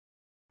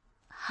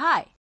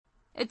Hi,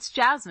 it's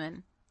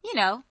Jasmine. You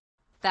know,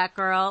 that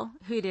girl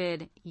who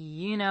did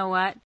you know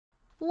what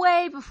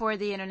way before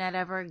the internet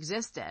ever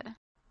existed.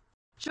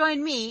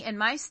 Join me and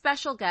my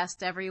special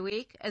guest every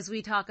week as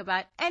we talk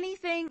about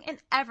anything and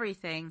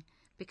everything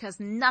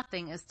because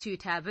nothing is too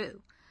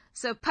taboo.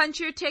 So punch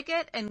your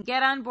ticket and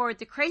get on board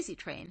the crazy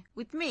train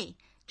with me,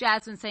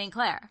 Jasmine St.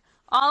 Clair.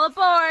 All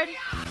aboard!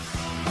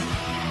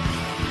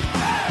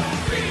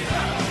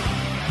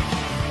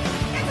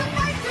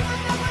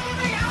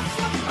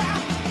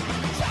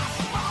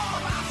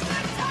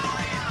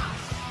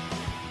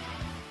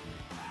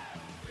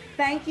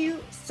 Thank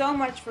you so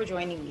much for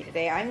joining me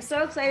today. I'm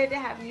so excited to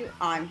have you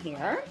on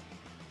here.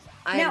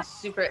 I'm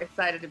super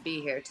excited to be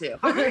here too.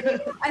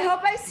 I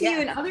hope I see you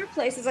in other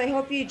places. I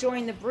hope you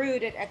join the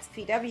Brood at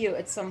XPW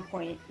at some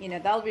point. You know,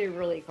 that'll be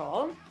really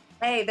cool.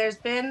 Hey, there's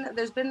been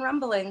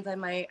rumblings. I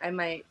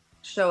might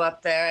show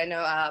up there. I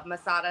know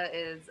Masada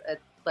is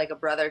like a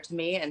brother to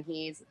me, and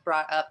he's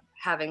brought up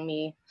having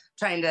me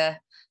trying to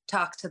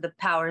talk to the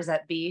powers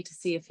that be to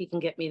see if he can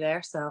get me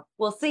there. So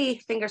we'll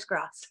see. Fingers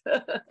crossed.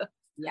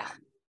 Yeah.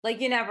 Like,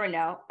 you never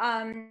know.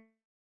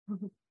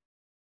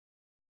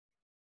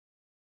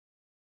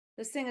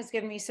 This thing has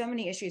given me so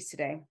many issues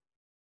today.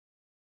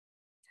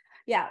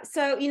 Yeah,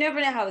 so you never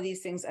know how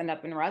these things end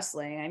up in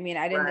wrestling. I mean,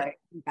 I didn't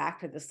come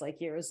back to this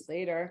like years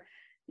later.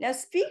 Now,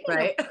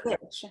 speaking of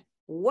which,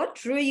 what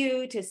drew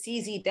you to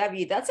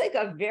CZW? That's like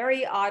a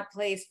very odd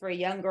place for a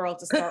young girl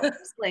to start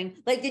wrestling.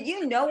 Like, did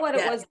you know what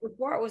it was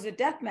before? It was a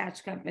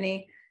deathmatch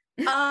company.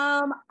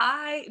 I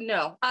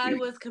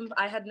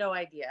had no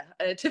idea,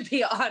 to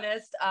be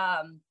honest.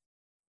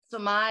 So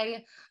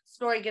my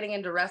story getting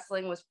into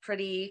wrestling was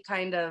pretty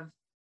kind of,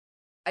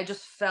 I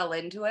just fell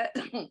into it.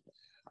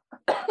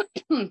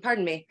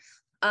 Pardon me.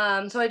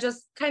 So I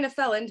just kind of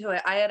fell into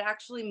it. I had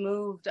actually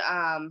moved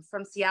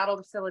from Seattle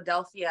to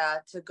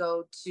Philadelphia to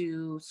go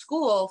to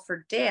school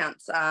for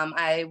dance.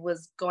 I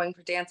was going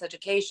for dance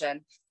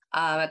education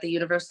at the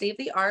University of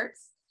the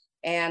Arts.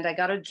 And I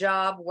got a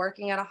job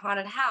working at a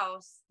haunted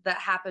house that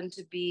happened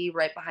to be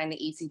right behind the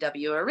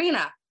ECW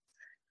arena.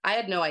 I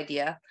had no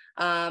idea.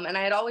 And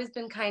I had always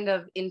been kind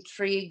of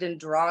intrigued and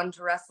drawn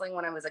to wrestling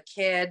when I was a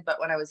kid. But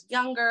when I was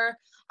younger,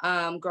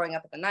 growing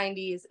up in the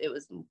 90s, it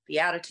was the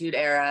Attitude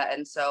Era.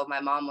 And so my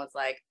mom was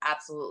like,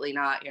 absolutely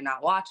not. You're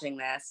not watching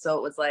this. So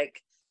it was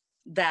like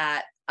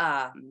that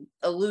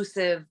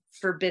elusive,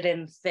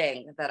 forbidden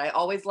thing that I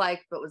always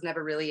liked, but was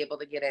never really able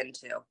to get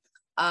into.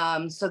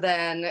 So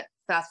then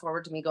fast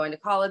forward to me going to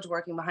college,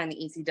 working behind the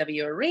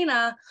ECW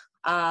arena,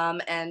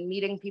 and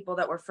meeting people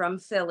that were from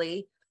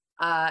Philly.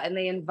 And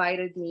they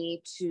invited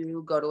me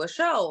to go to a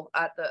show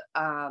at the,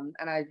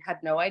 and I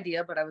had no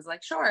idea, but I was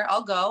like, sure,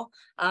 I'll go.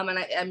 And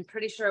I'm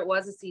pretty sure it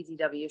was a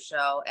CZW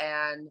show.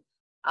 And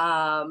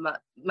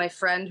my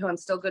friend, who I'm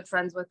still good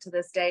friends with to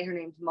this day, her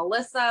name's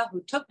Melissa,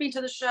 who took me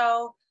to the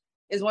show,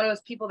 is one of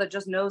those people that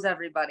just knows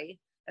everybody.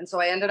 And so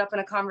I ended up in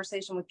a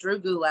conversation with Drew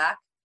Gulak,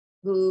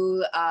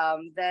 who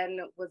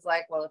then was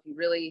like, well, if you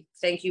really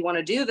think you want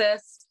to do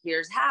this,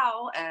 here's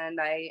how. And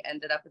I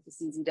ended up at the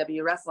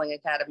CZW Wrestling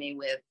Academy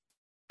with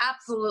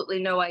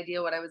absolutely no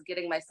idea what I was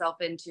getting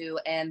myself into.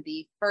 And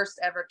the first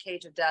ever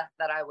Cage of Death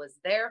that I was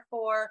there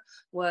for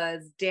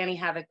was Danny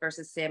Havoc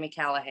versus Sami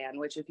Callihan,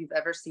 which if you've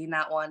ever seen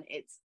that one,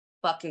 it's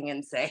fucking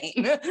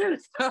insane.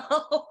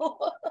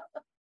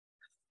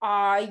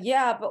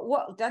 Yeah, but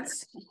what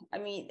I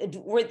mean,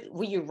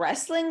 were you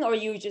wrestling or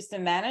you just a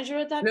manager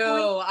at that point?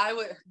 No,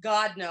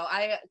 God, no.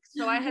 I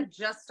had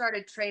just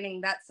started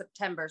training that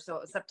September. So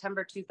it was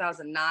September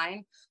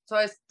 2009. So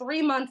I was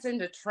 3 months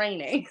into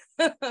training.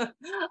 And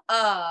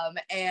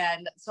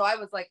so I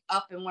was like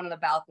up in one of the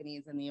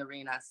balconies in the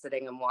arena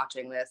sitting and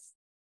watching this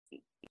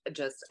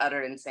just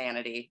utter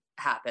insanity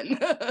happen.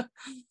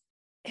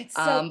 It's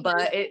so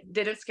but it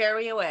didn't scare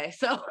me away.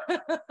 So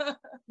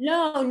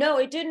no,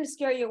 it didn't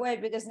scare you away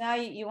because now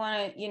you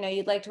want to,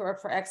 you'd like to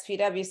work for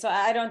XPW. So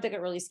I don't think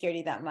it really scared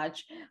you that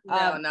much.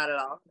 No, not at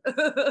all.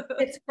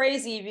 It's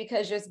crazy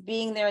because just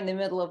being there in the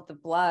middle of the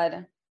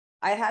blood,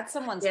 I had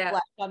someone's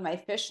flesh on my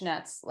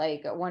fishnets,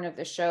 like at one of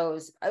the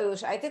shows.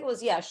 I think it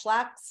was,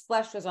 Schlack's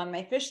flesh was on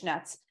my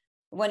fishnets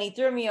when he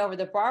threw me over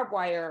the barbed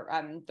wire,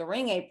 the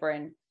ring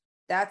apron.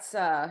 That's,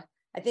 I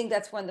think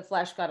that's when the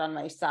flesh got on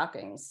my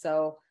stockings.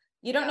 So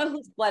you don't know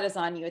whose blood is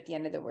on you at the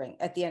end of the ring.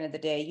 At the end of the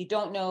day, you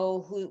don't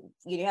know who,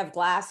 you have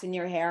glass in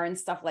your hair and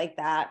stuff like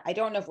that. I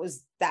don't know if it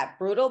was that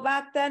brutal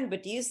back then,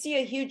 but do you see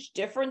a huge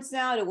difference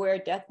now to where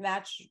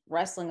deathmatch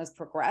wrestling has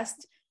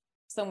progressed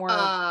somewhere?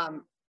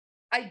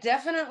 I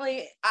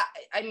definitely,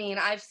 I mean,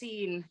 I've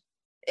seen,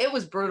 it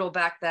was brutal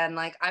back then.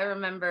 Like I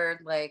remember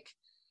like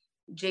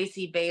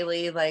JC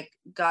Bailey, like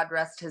God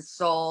rest his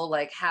soul,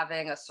 like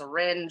having a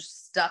syringe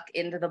stuck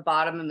into the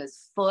bottom of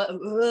his foot.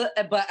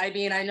 But I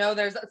mean, I know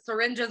there's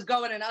syringes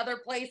going in other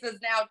places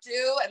now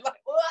too. And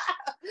like,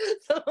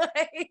 so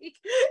like,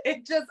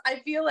 it just, I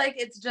feel like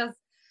it's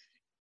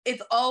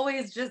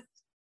always just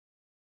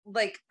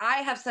like, I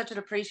have such an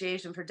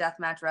appreciation for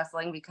deathmatch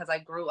wrestling because I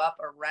grew up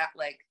around,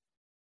 like,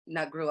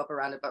 not grew up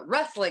around it, but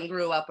wrestling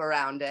grew up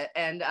around it.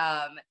 And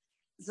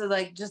so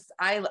like just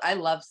I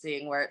love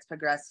seeing where it's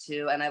progressed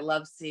to, and I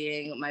love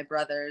seeing my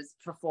brothers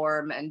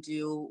perform and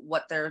do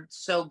what they're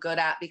so good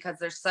at, because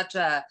there's such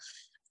a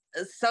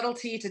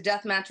subtlety to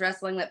deathmatch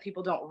wrestling that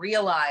people don't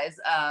realize,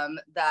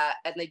 that,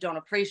 and they don't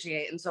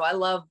appreciate. And so I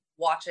love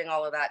watching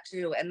all of that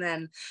too. And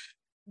then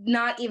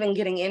not even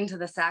getting into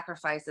the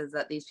sacrifices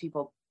that these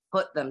people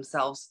put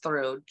themselves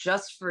through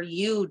just for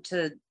you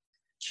to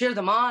cheer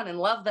them on and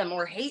love them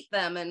or hate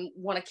them and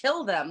want to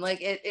kill them. Like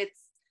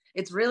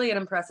it's really an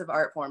impressive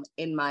art form,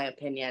 in my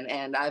opinion.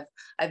 And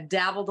I've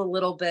dabbled a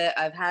little bit.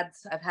 I've had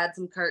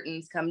some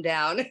curtains come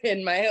down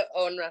in my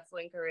own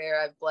wrestling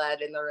career. I've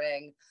bled in the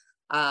ring.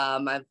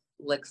 I've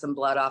licked some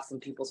blood off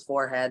some people's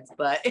foreheads,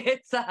 but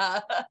it's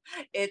an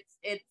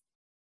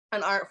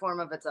art form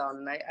of its own,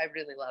 and I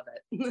really love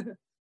it.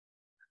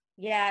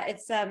 Yeah,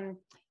 it's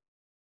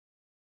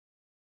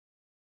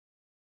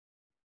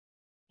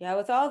yeah,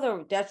 with all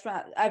the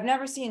deathmatch, I've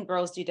never seen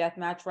girls do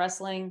deathmatch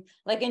wrestling.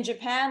 Like in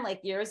Japan,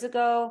 like years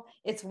ago,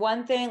 it's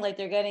one thing, like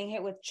they're getting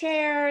hit with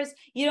chairs.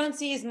 You don't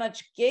see as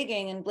much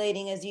gigging and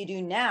blading as you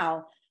do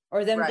now,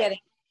 or them getting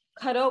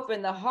cut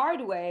open the hard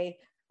way,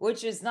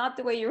 which is not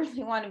the way you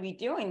really want to be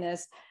doing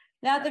this.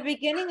 Now, at the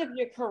beginning of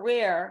your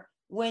career,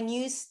 when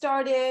you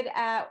started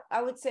at,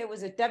 I would say,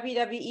 was it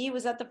WWE?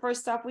 Was that the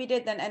first stop we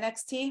did, then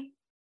NXT?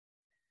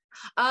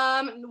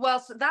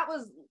 Well, so that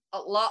was a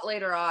lot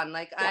later on.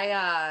 Like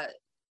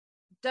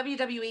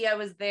WWE, I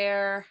was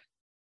there.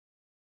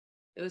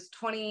 It was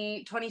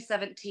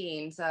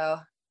 2017. So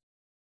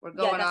we're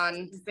going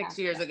on 6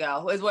 years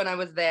ago is when I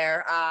was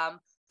there.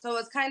 So it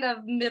was kind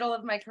of middle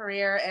of my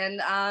career,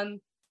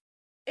 and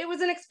it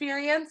was an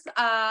experience.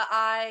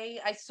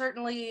 I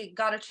certainly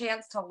got a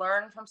chance to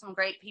learn from some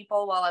great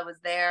people while I was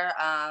there.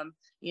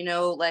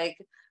 Like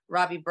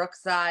Robbie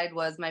Brookside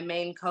was my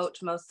main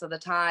coach most of the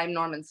time.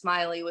 Norman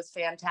Smiley was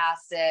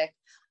fantastic.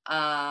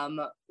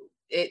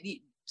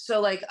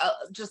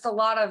 Just a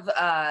lot of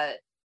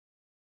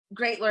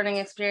great learning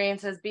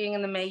experiences. Being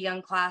in the Mae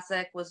Young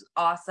Classic was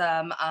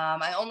awesome.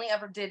 I only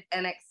ever did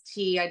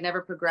NXT. I'd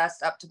never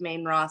progressed up to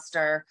main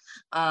roster,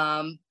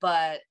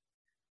 but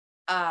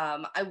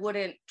I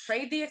wouldn't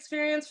trade the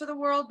experience for the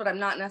world, but I'm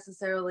not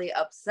necessarily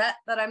upset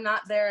that I'm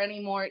not there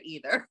anymore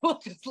either. We'll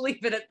just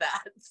leave it at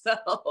that.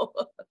 So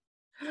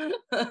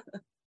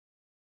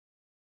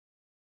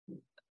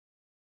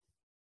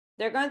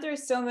they're going through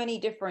so many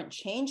different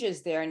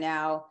changes there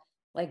now,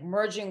 like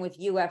merging with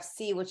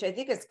UFC, which I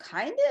think is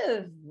kind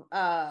of,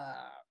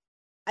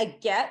 I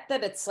get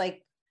that it's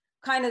like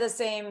kind of the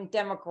same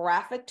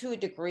demographic to a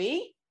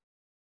degree,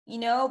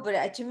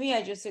 but to me,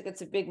 I just think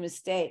it's a big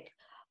mistake.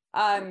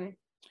 I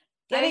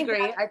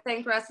agree. I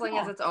think wrestling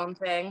is its own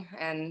thing,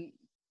 and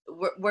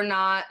we're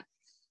not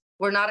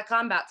a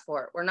combat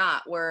sport. We're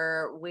not.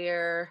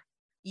 We're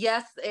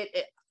yes,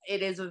 it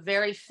is a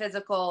very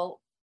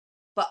physical,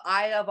 but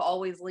I have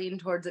always leaned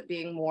towards it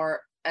being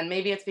more, and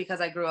maybe it's because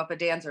I grew up a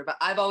dancer, but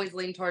I've always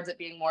leaned towards it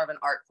being more of an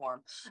art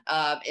form.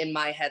 In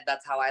my head,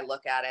 that's how I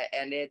look at it.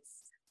 And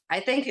I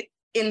think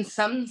in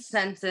some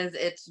senses,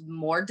 it's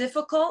more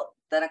difficult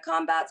than a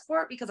combat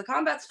sport, because a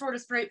combat sport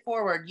is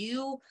straightforward.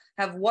 You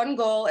have one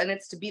goal, and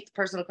it's to beat the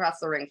person across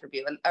the ring from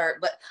you.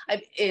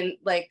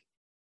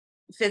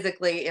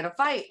 Physically in a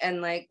fight.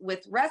 And like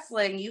with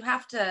wrestling, you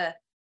have to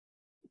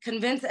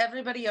convince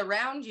everybody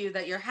around you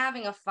that you're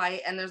having a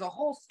fight, and there's a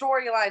whole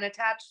storyline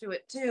attached to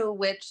it too,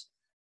 which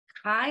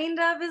kind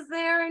of is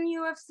there in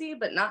UFC,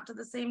 but not to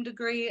the same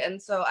degree.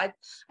 And so I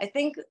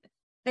think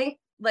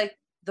like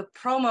the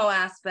promo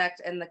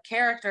aspect and the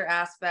character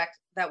aspect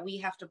that we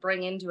have to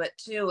bring into it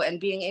too, and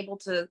being able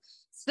to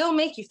still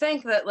make you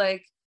think that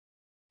like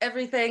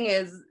everything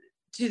is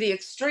to the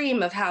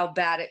extreme of how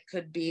bad it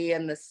could be,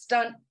 and the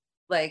stunt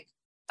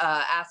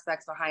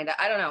aspects behind it.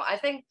 I don't know. I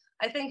think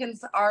in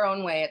our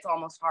own way, it's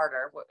almost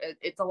harder.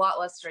 It's a lot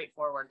less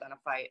straightforward than a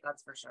fight.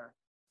 That's for sure.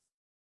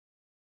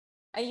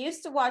 I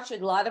used to watch a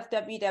lot of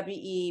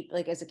WWE,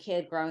 like as a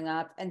kid growing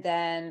up, and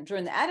then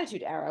during the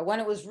Attitude Era when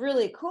it was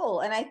really cool.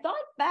 And I thought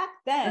back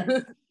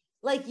then,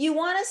 like you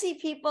want to see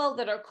people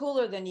that are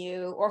cooler than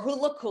you, or who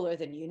look cooler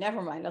than you.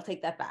 Never mind, I'll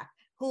take that back.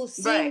 Who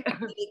seem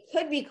they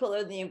could be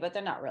cooler than you, but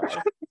they're not really.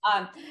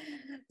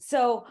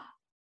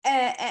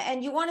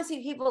 And you want to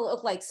see people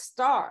look like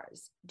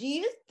stars. Do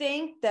you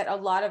think that a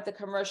lot of the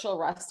commercial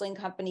wrestling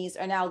companies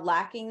are now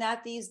lacking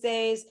that these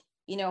days?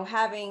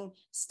 Having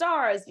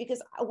stars,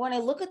 because when I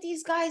look at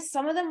these guys,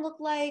 some of them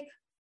look like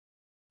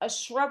a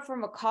shrub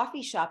from a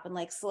coffee shop in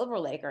like Silver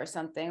Lake or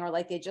something, or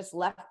like they just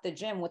left the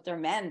gym with their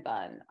man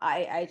bun.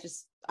 I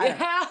don't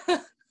know.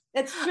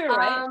 That's true,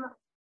 right?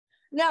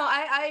 No,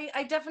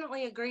 I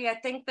definitely agree. I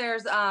think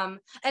there's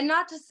and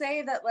not to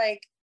say that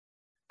like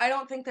I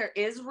don't think there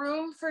is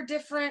room for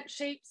different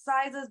shapes,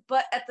 sizes,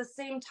 but at the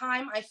same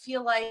time, I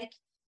feel like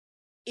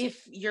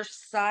if your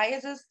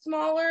size is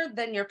smaller,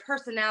 then your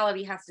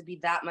personality has to be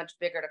that much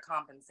bigger to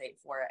compensate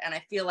for it. And I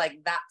feel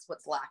like that's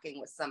what's lacking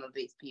with some of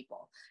these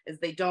people, is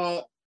it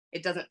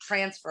doesn't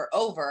transfer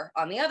over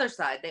on the other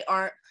side. They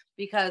aren't,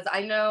 because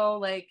I know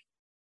like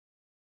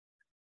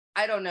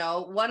I don't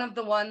know, one of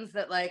the ones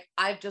that like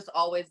I've just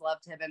always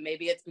loved him, and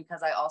maybe it's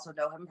because I also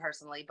know him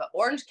personally, but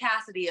Orange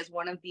Cassidy is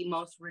one of the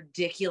most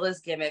ridiculous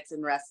gimmicks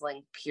in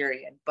wrestling,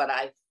 period. But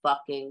I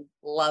fucking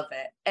love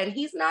it. And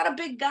he's not a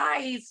big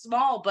guy, he's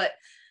small, but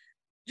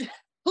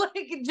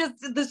like just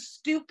the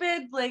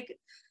stupid, like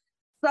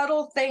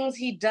subtle things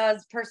he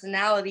does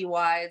personality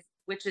wise,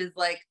 which is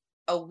like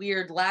a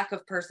weird lack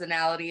of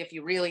personality if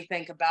you really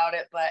think about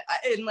it. But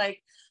in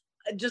like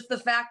just the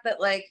fact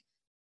that like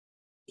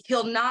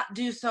he'll not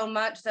do so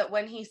much that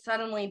when he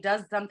suddenly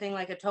does something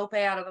like a tope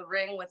out of the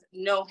ring with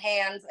no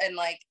hands and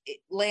like it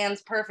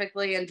lands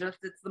perfectly and just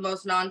it's the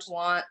most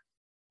nonchalant,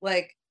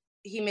 like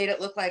he made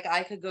it look like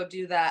I could go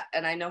do that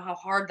and I know how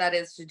hard that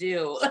is to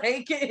do.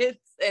 Like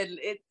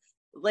it's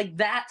like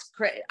that's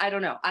crazy. I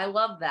don't know, I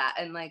love that.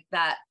 And like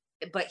that,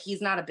 but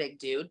he's not a big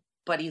dude,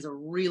 but he's a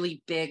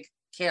really big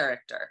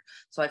character,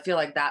 so I feel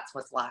like that's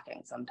what's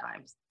lacking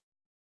sometimes.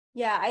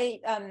 Yeah, I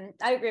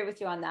agree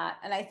with you on that.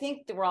 And I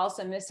think that we're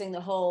also missing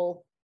the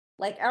whole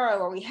like era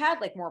where we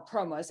had like more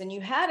promos and you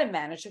had a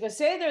manager. Because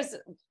say there's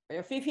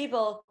a few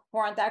people who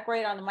aren't that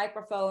great on the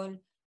microphone,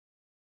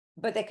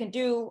 but they can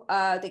do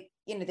they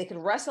can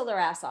wrestle their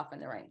ass off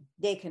in the ring.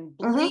 They can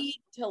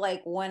bleed till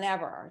like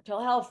whenever,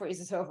 till hell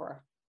freezes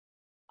over.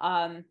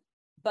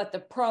 But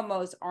the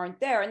promos aren't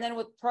there. And then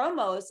with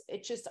promos,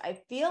 it just, I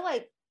feel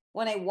like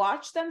when I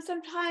watch them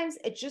sometimes,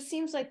 it just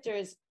seems like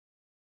there's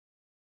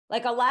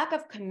like a lack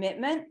of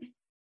commitment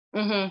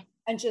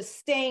and just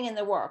staying in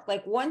the work.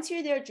 Like once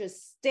you're there,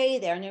 just stay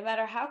there, no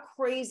matter how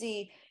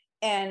crazy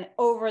and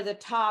over the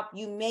top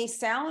you may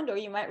sound, or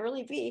you might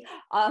really be.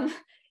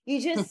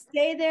 You just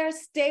stay there,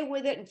 stay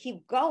with it and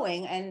keep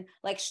going. And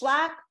like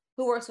Schlack,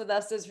 who works with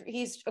us,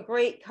 he's a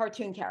great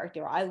cartoon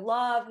character. I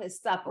love his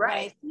stuff. But when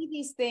I see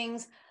these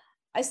things,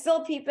 I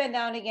still peep in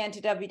now and again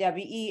to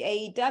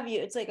WWE, AEW.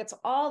 It's like, it's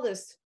all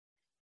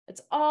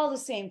the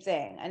same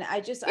thing. And I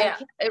just, I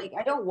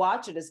don't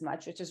watch it as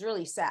much, which is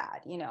really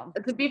sad, you know.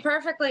 To be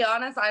perfectly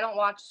honest, I don't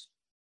watch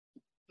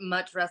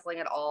much wrestling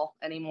at all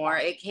anymore.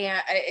 It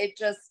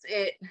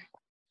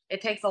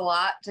takes a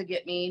lot to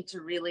get me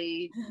to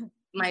really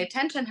my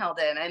attention held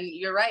in. And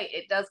you're right,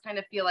 it does kind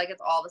of feel like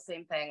it's all the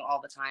same thing all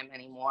the time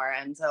anymore.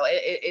 And so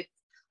I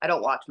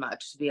don't watch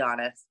much, to be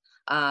honest.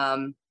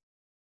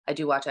 I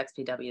do watch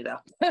XPW though.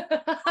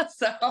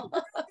 So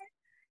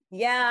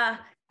yeah,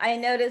 I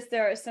noticed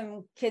there are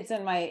some kids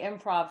in my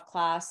improv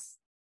class.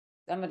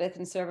 I'm at a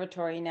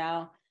conservatory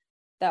now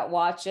that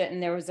watch it,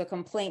 and there was a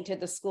complaint to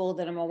the school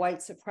that I'm a white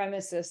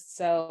supremacist.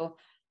 So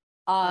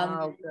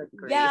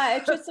yeah,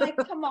 it's just like,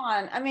 come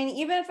on. I mean,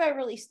 even if I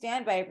really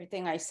stand by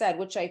everything I said,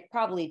 which I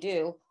probably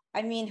do,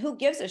 I mean, who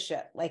gives a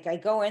shit? Like I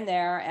go in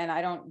there and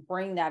I don't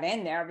bring that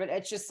in there, but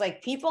it's just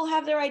like people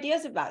have their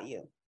ideas about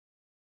you,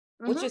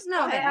 which is no,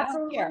 fine. they I don't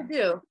absolutely care.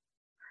 do.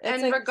 It's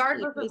and like,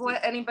 regardless of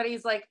what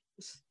anybody's like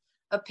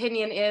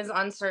opinion is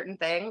on certain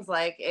things,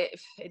 like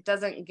it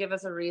doesn't give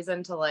us a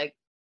reason to like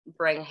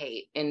bring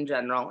hate in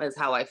general, is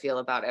how I feel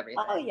about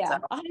everything. Oh yeah,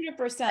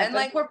 100%. And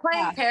like we're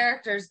playing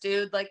characters,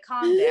 dude. Like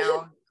calm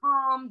down,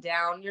 calm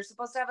down. You're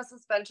supposed to have a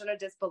suspension of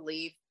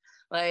disbelief.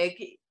 Like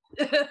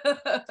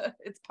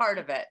it's part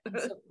of it. I'm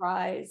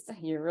surprised,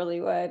 you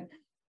really would.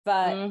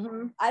 But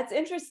it's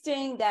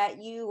interesting that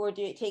you were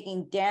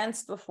taking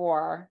dance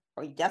before,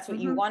 or that's what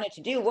you wanted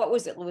to do. What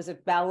was it? Was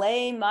it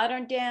ballet,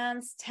 modern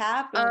dance,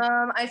 tap?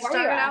 I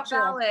started out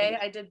ballet.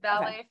 I did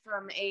ballet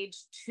from age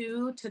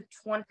 2 to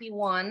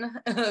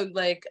 21,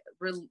 like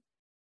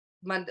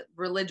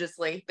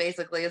religiously,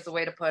 basically, is the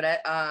way to put it.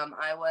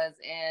 I was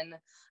in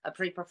a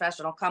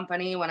pre-professional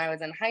company when I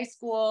was in high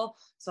school.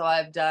 So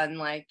I've done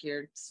like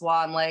your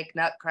Swan Lake,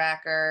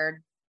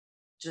 Nutcracker,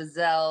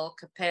 Giselle,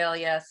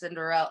 Coppelia,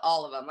 Cinderella,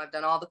 all of them. I've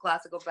done all the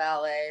classical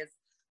ballets.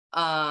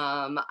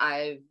 That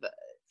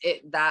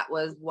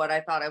was what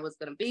I thought I was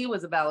going to be,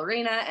 was a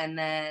ballerina. And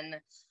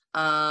then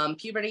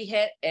puberty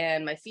hit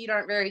and my feet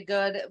aren't very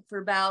good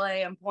for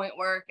ballet and point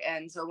work.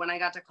 And so when I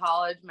got to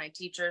college, my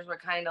teachers were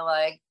kind of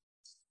like,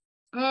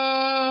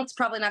 it's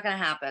probably not going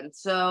to happen.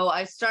 So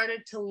I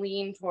started to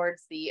lean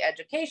towards the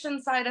education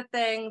side of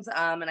things.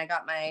 And I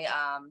got my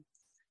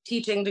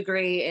teaching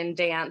degree in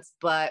dance.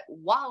 But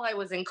while I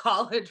was in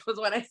college was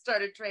when I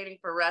started training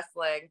for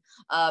wrestling.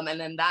 And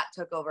then that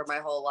took over my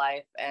whole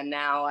life. And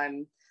now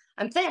I'm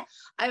there.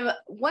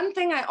 One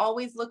thing I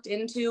always looked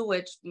into,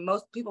 which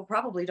most people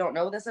probably don't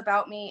know this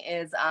about me,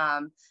 is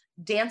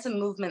dance and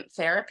movement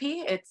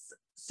therapy. It's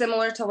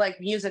similar to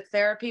like music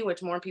therapy,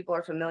 which more people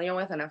are familiar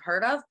with and have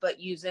heard of, but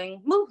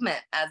using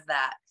movement as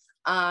that.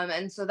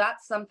 And so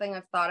that's something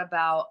I've thought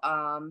about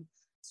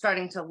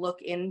starting to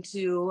look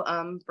into,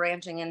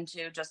 branching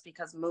into, just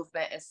because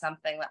movement is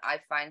something that I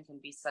find can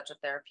be such a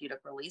therapeutic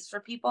release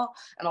for people.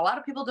 And a lot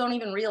of people don't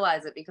even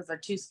realize it because they're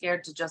too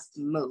scared to just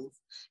move.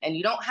 And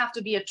you don't have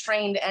to be a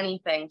trained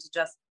anything to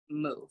just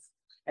move.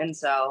 And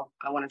so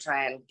I want to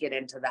try and get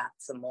into that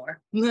some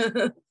more.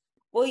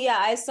 Well, yeah,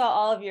 I saw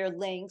all of your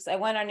links. I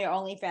went on your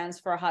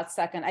OnlyFans for a hot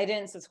second. I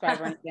didn't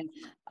subscribe or anything.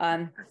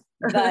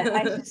 But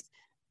I just,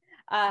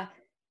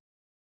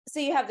 so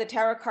you have the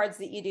tarot cards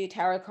that you do,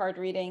 tarot card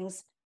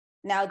readings.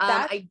 Now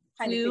that's I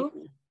kind of do.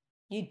 creepy.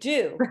 You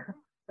do.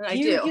 I Do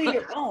you do. do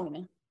your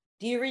own?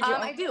 Do you read your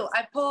own? I do.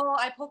 I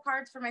pull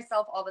cards for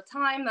myself all the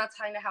time. That's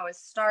kind of how I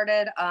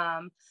started.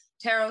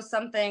 Tarot's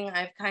something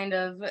I've kind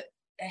of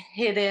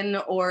hidden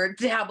or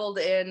dabbled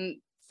in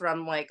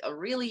from like a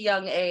really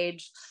young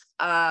age.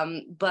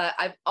 But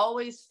I've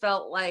always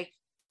felt like,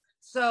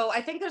 so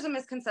I think there's a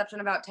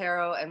misconception about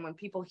tarot, and when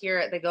people hear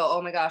it, they go,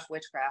 "Oh my gosh,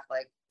 witchcraft,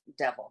 like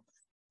devil."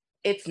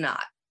 It's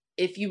not.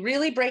 If you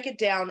really break it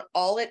down,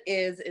 all it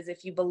is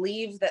if you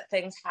believe that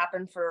things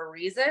happen for a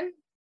reason,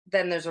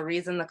 then there's a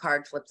reason the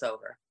card flips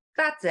over.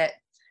 That's it.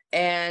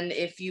 And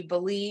if you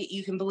believe,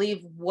 you can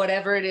believe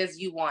whatever it is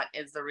you want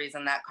is the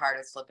reason that card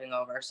is flipping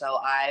over. So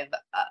I've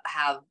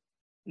have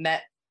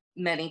met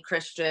many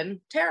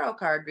Christian tarot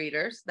card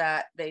readers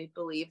that they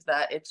believe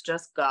that it's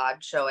just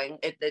God showing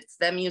it. It's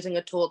them using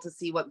a tool to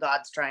see what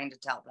God's trying to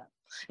tell them,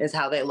 is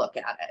how they look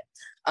at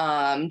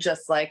it.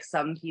 Just like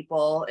some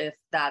people,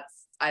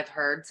 I've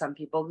heard some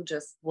people who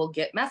just will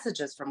get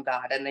messages from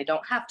God and they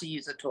don't have to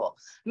use a tool.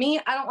 Me,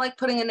 I don't like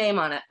putting a name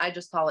on it. I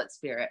just call it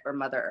spirit or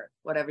Mother Earth,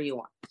 whatever you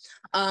want.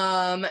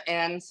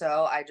 And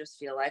so I just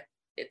feel like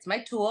it's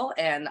my tool,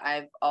 and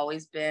I've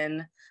always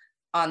been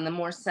on the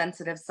more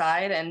sensitive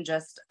side, and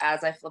just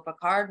as I flip a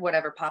card,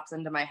 whatever pops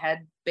into my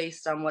head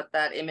based on what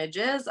that image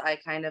is, I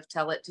kind of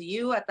tell it to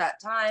you at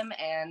that time.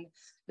 And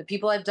the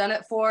people I've done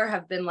it for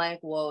have been like,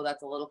 whoa,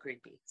 that's a little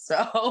creepy.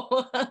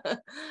 So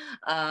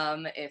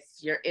if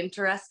you're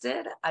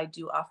interested, I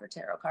do offer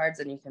tarot cards,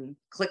 and you can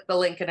click the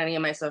link in any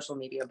of my social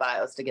media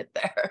bios to get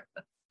there.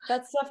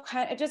 That stuff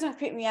it doesn't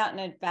creep me out in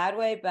a bad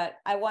way, but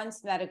I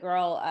once met a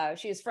girl,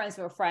 she was friends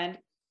with a friend,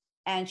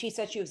 and she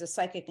said she was a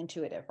psychic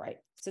intuitive, right?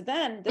 So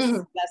then this is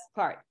the best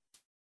part.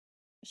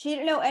 She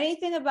didn't know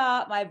anything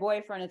about my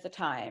boyfriend at the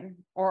time,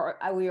 or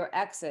we were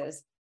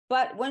exes.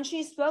 But when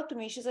she spoke to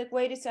me, she's like,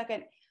 wait a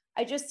second.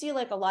 I just see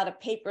like a lot of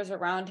papers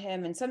around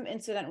him and some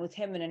incident with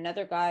him and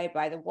another guy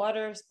by the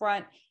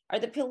waterfront. Are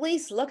the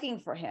police looking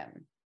for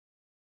him?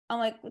 I'm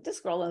like, well,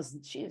 this girl knows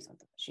she's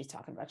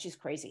talking about. She's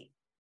crazy.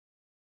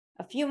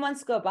 A few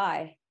months go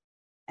by,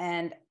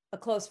 and a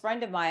close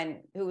friend of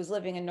mine who was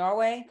living in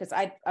Norway, because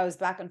I was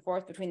back and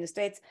forth between the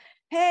States.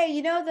 Hey,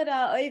 you know that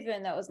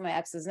Oyvind, that was my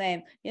ex's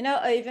name. You know,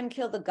 Oyvind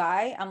killed a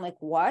guy. I'm like,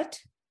 what?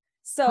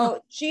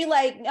 So she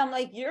I'm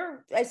like,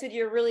 I said,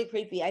 you're really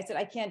creepy. I said,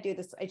 I can't do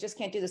this. I just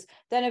can't do this.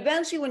 Then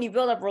eventually when you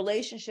build up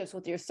relationships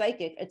with your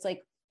psychic, it's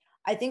like,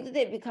 I think that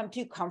they become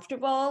too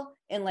comfortable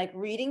in like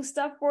reading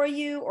stuff for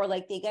you, or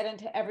like they get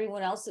into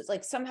everyone else. It's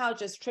like somehow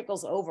just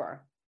trickles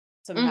over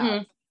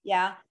somehow.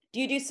 Yeah. Do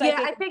you do psychic?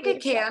 Yeah, I think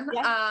it can.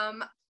 Yeah.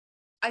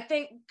 I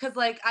think because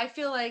like I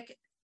feel like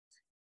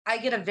I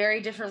get a very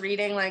different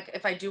reading, like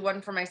if I do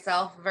one for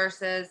myself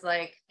versus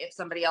like if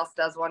somebody else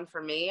does one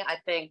for me. I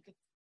think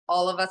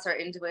all of us, our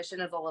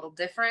intuition is a little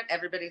different.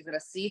 Everybody's going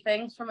to see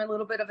things from a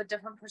little bit of a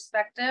different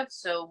perspective,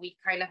 so we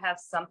kind of have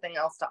something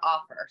else to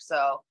offer.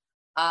 So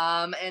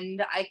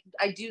and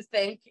I do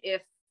think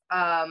if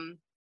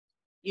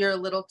you're a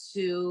little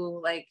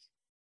too like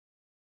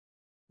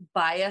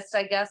biased,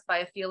 I guess, by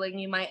a feeling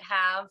you might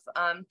have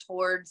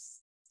towards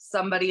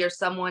somebody or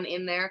someone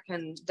in there,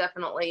 can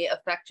definitely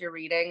affect your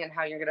reading and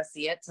how you're going to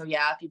see it. So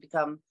yeah, if you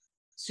become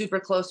super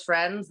close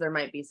friends, there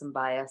might be some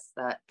bias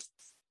that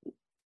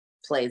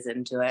plays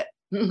into it.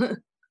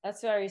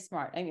 That's very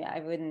smart. I mean,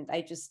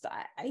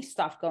 I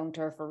stopped going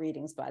to her for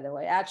readings, by the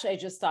way. Actually, I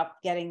just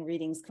stopped getting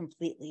readings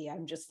completely.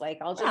 I'm just like,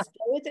 I'll just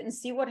go with it and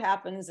see what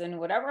happens, and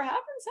whatever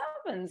happens,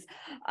 happens.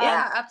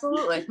 Yeah,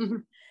 absolutely.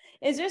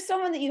 Is there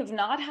someone that you have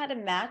not had a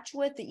match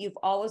with that you've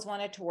always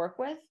wanted to work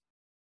with?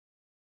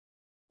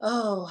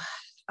 Oh,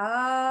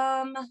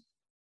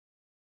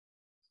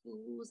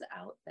 who's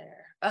out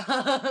there?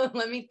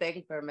 Let me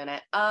think for a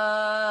minute.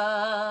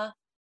 Oh,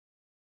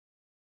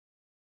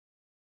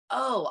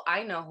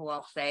 I know who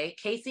I'll say.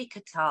 Casey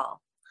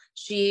Cattell.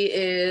 She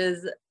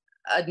is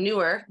a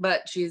newer,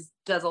 but she's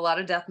does a lot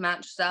of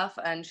deathmatch stuff,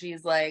 and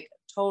she's like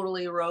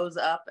totally rose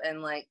up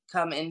and like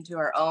come into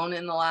her own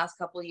in the last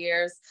couple of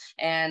years.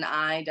 And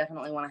I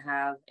definitely want to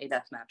have a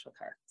deathmatch with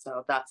her.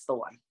 So that's the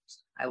one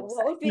I will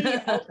say.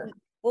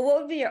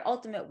 What would be your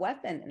ultimate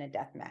weapon in a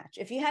death match?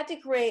 If you had to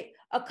create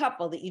a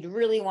couple that you'd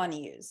really want to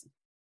use.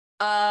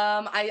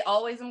 I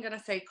always am going to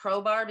say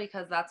crowbar,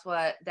 because that's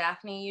what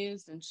Daphne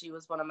used, and she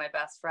was one of my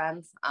best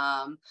friends.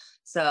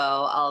 So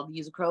I'll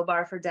use a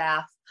crowbar for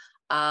Daph.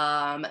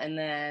 And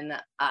then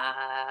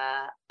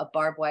a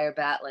barbed wire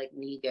bat like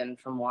Negan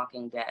from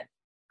Walking Dead.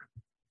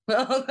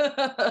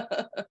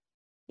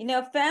 You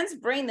know, fans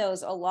bring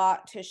those a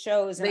lot to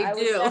shows, and They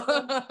do.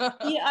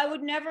 I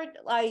would never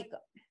like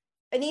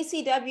an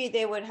ECW.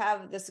 They would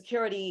have the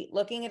security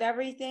looking at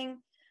everything,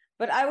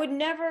 but I would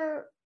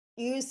never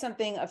use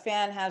something a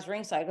fan has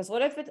ringside, because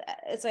what if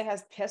it's like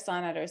has piss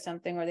on it or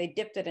something, or they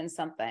dipped it in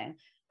something?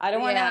 I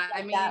don't want to have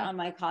that on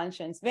my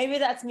conscience. Maybe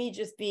that's me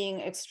just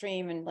being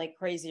extreme and like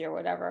crazy or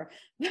whatever.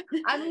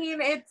 I mean,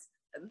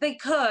 they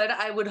could.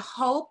 I would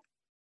hope.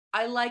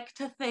 I like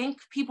to think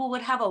people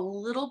would have a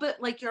little bit,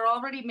 like, you're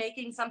already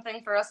making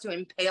something for us to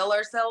impale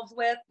ourselves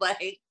with.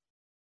 Like,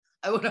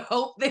 I would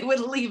hope they would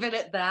leave it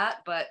at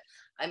that, but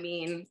I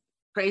mean,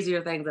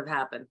 crazier things have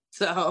happened.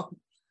 So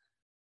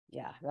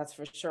Yeah, that's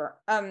for sure.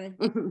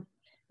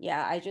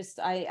 Yeah, I just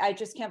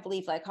can't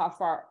believe like how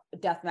far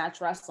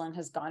deathmatch wrestling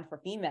has gone for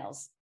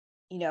females.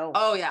 You know,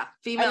 oh yeah, I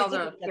didn't females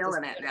think are it would get this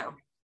killing it big. now.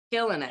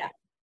 Killing it. Yeah,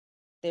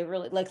 they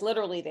really, like,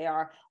 literally they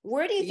are.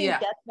 Where do you think Yeah.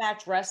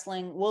 deathmatch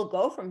wrestling will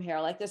go from here?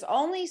 Like, there's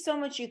only so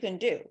much you can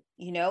do,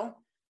 you know?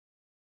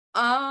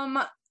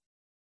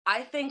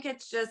 I think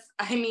it's just,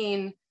 I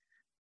mean,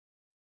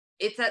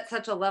 it's at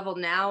such a level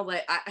now,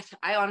 like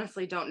I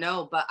honestly don't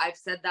know, but I've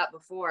said that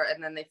before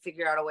and then they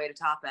figure out a way to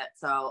top it.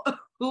 So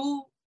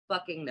who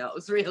fucking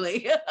knows,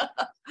 really?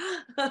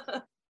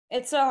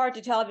 It's so hard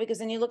to tell because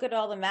then you look at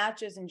all the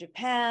matches in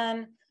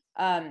Japan,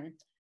 and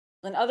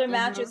other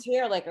matches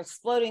here, like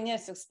exploding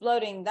this,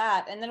 exploding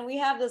that. And then we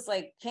have this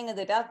like King of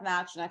the Death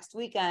match next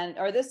weekend,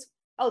 or this,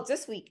 oh, it's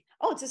this week.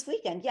 Oh, it's this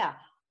weekend. Yeah.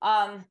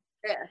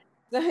 Yeah.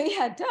 So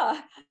yeah,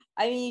 duh.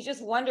 I mean, you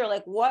just wonder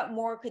like what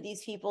more could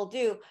these people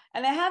do?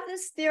 And I have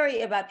this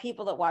theory about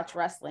people that watch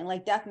wrestling,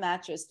 like death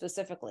matches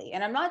specifically.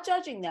 And I'm not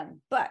judging them,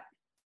 but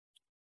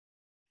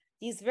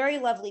these very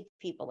lovely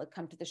people that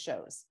come to the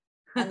shows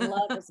and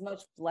love as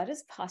much blood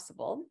as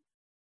possible.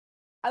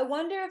 I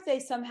wonder if they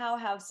somehow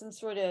have some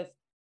sort of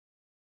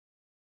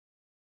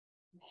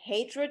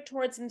hatred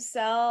towards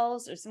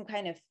themselves or some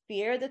kind of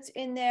fear that's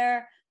in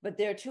there, but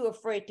they're too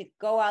afraid to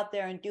go out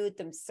there and do it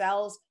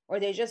themselves, or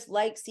they just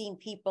like seeing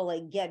people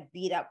like get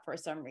beat up for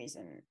some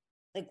reason.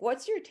 Like,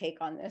 what's your take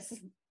on this?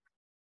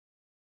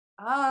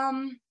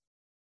 I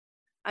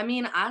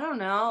mean, I don't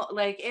know.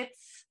 Like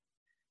it's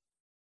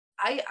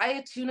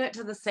I attune it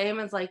to the same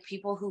as like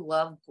people who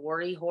love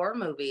gory horror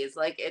movies.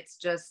 Like it's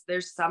just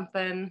there's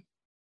something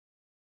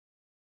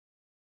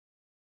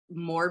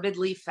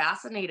morbidly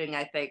fascinating,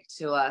 I think,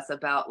 to us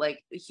about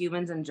like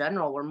humans in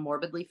general. We're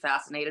morbidly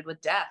fascinated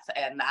with death.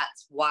 And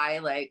that's why,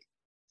 like,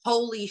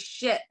 holy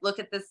shit, look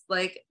at this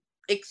like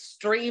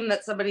extreme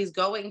that somebody's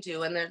going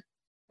to, and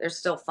they're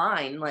still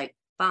fine, like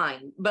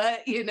fine.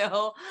 But you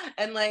know,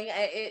 and like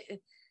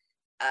it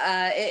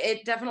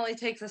definitely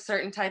takes a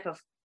certain type of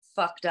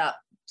fucked up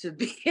to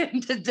be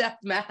into death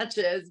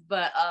matches.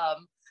 But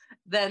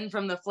then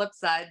from the flip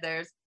side,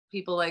 there's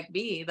people like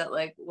me that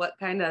like, what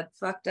kind of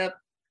fucked up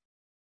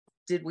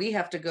did we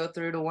have to go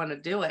through to want to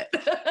do it?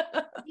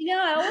 You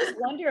know, I always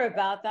wonder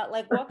about that.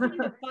 Like, what kind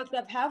of fucked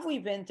up have we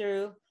been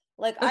through?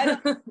 Like, I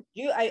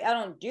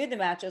don't do the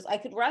matches. I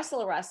could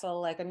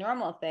wrestle like a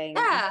normal thing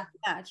Yeah.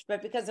 match,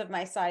 but because of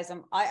my size,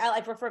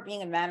 I prefer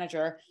being a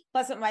manager.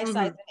 Plus, at my size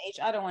and age,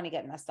 I don't want to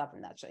get messed up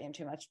in that shit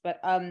too much.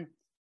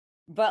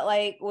 But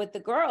like with the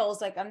girls,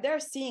 like I'm there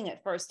seeing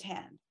it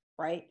firsthand,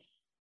 right?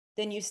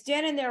 Then you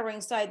stand in there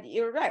ringside.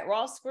 You're right. We're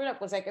all screwed up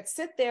because I could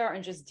sit there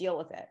and just deal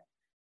with it.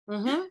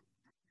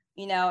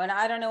 You know, and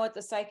I don't know what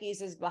the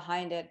psyches is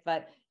behind it,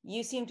 but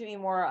you seem to be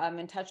more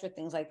in touch with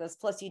things like this.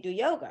 Plus, you do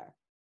yoga,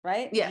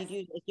 right? Yes. You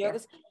do like yoga.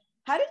 Yes.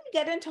 How did you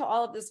get into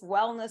all of this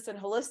wellness and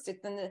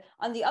holistic? Then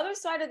on the other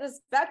side of the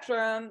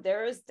spectrum,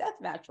 there is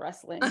deathmatch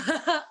wrestling.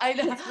 I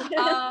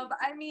know.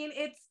 I mean,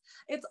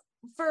 it's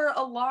for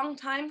a long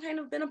time kind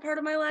of been a part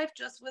of my life,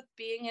 just with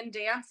being in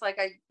dance. Like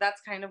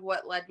that's kind of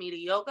what led me to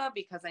yoga,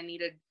 because I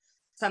needed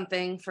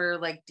something for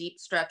like deep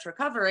stretch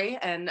recovery,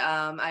 and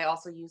I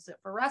also used it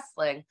for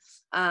wrestling.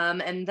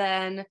 And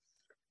then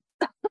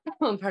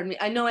pardon me,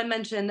 I know I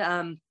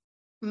mentioned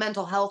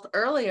mental health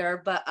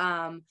earlier, but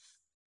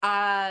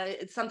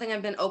it's something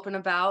I've been open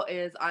about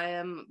is I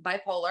am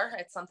bipolar.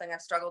 It's something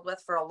I've struggled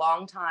with for a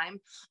long time.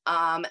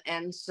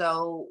 And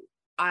so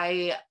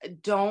I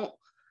don't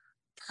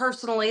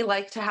personally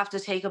like to have to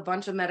take a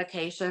bunch of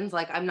medications.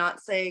 Like, I'm not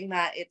saying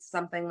that it's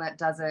something that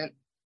doesn't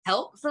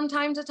help from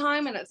time to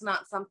time, and it's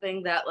not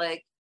something that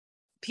like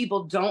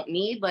people don't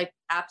need. Like,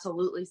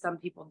 absolutely some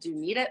people do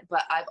need it,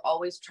 but I've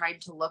always tried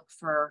to look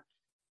for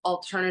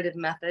alternative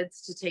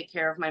methods to take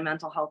care of my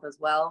mental health as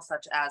well,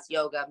 such as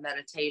yoga,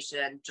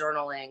 meditation,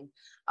 journaling,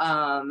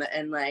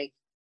 and like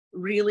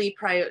really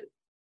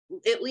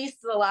at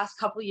least the last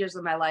couple of years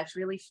of my life,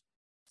 really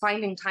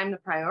finding time to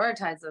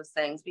prioritize those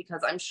things,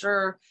 because I'm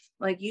sure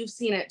like you've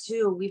seen it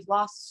too. We've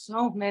lost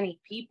so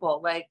many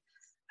people. Like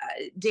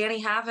Danny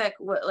Havoc,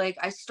 like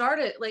I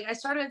started at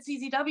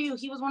CZW.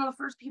 He was one of the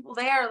first people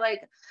there.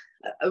 Like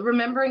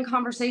remembering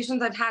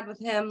conversations I've had with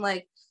him,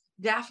 like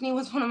Daphne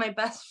was one of my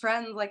best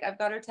friends. Like I've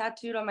got her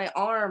tattooed on my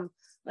arm,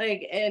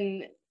 like,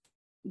 and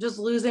just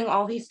losing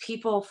all these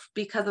people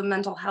because of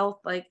mental health.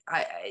 Like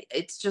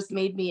it's just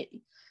made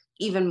me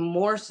even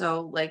more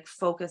so like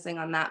focusing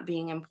on that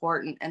being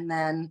important. And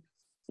then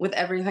with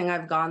everything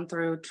I've gone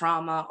through,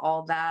 trauma,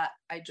 all that,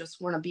 I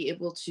just want to be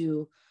able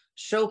to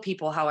show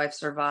people how I've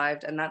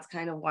survived. And that's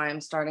kind of why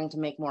I'm starting to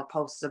make more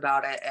posts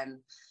about it and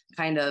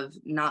kind of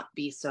not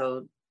be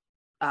so,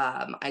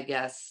 I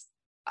guess,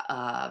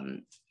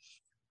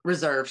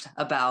 reserved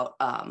about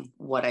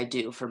what I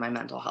do for my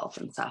mental health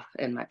and stuff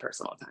in my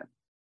personal time.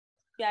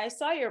 Yeah, I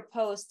saw your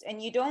post,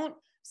 and you don't.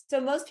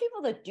 So most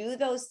people that do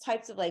those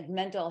types of like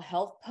mental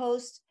health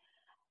posts,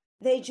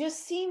 they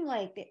just seem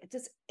like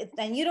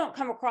and you don't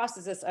come across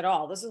as this at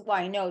all. This is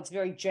why I know it's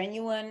very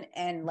genuine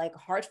and like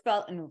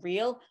heartfelt and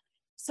real.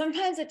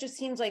 Sometimes it just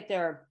seems like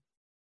they're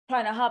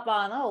trying to hop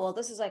on, oh, well,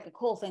 this is like a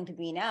cool thing to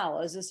be now,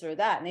 is this or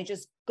that. And they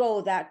just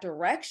go that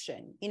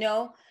direction, you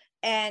know?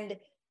 And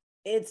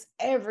it's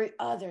every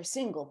other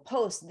single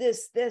post,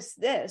 this.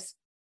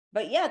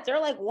 But yet they're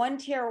like one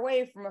tier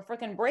away from a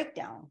freaking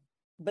breakdown.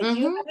 But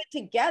you have it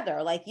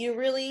together. Like you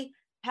really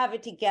have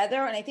it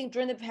together. And I think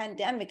during the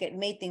pandemic, it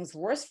made things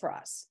worse for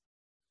us.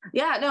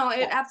 Yeah, no,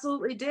 it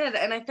absolutely did.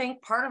 And I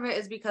think part of it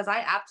is because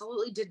I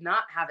absolutely did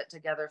not have it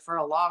together for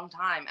a long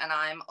time. And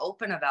I'm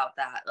open about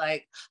that.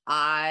 Like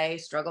I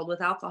struggled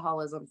with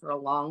alcoholism for a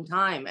long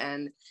time.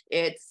 And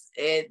it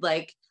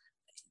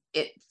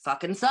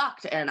fucking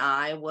sucked. And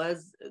I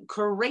was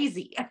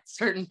crazy at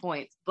certain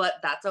points, but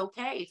that's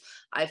okay.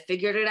 I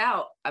figured it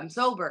out. I'm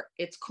sober.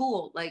 It's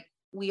cool. Like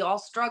we all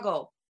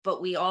struggle,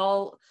 but we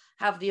all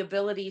have the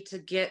ability to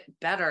get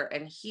better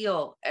and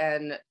heal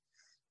and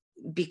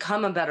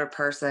become a better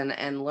person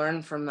and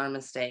learn from their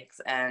mistakes.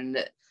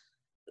 And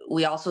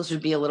we also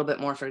should be a little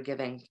bit more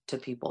forgiving to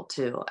people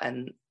too.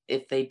 And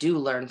if they do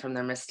learn from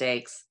their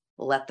mistakes,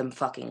 let them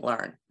fucking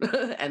learn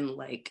and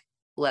like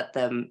let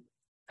them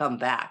come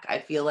back. I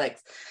feel like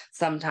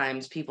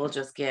sometimes people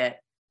just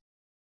get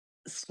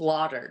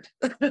slaughtered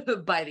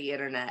by the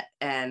internet,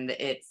 and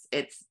it's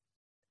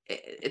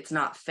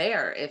not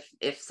fair.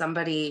 If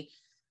somebody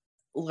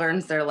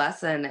learns their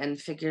lesson and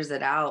figures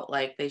it out,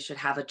 like they should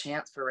have a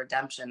chance for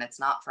redemption. It's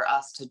not for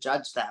us to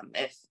judge them.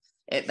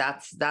 If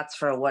that's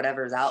for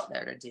whatever's out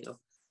there to do,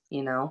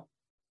 you know?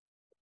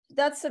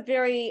 That's a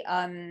very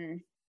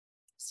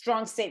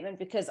strong statement,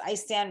 because I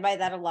stand by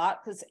that a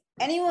lot, because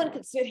anyone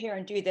could sit here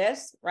and do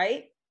this,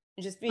 right?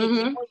 And just be a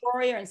keyboard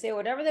warrior and say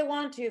whatever they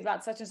want to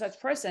about such and such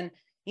person.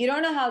 You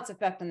don't know how it's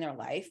affecting their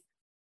life,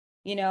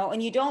 you know,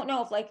 and you don't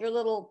know if like your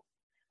little,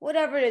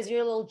 whatever it is,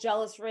 your little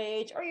jealous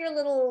rage or your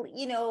little,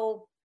 you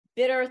know,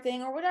 bitter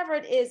thing or whatever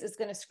it is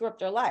going to screw up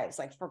their lives,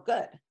 like for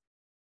good.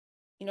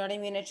 You know what I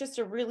mean? It's just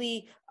a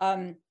really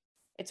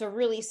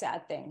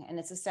sad thing. And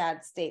it's a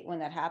sad state when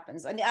that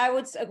happens. And I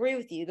would agree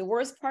with you. The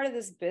worst part of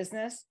this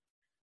business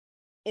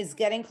is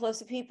getting close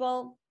to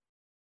people.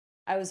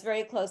 I was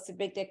very close to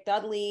Big Dick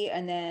Dudley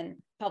and then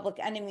Public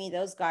Enemy,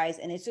 those guys.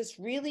 And it's just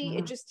really,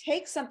 it just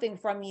takes something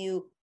from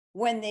you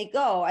when they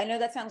go. I know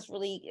that sounds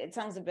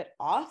a bit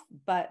off,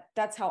 but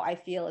that's how I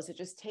feel, is it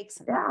just takes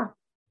something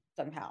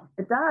somehow.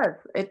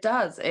 It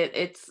does.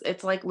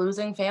 It's like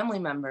losing family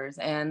members.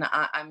 And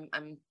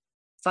I'm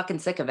fucking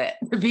sick of it,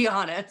 to be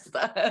honest.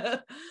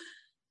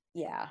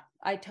 Yeah,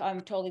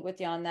 I'm totally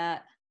with you on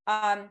that.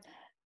 I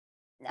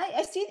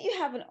see that you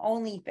have an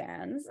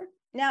OnlyFans.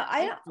 Now,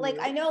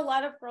 I know a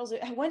lot of girls.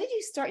 When did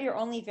you start your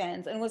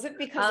OnlyFans? And was it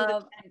because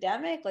of the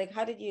pandemic? Like,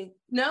 how did you?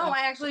 No,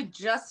 I actually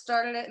just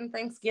started it in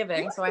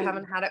Thanksgiving, so I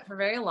haven't had it for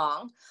very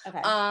long.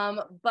 Okay.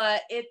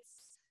 But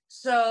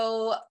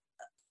so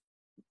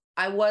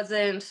I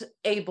wasn't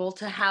able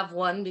to have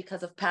one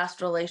because of past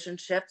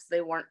relationships.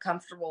 They weren't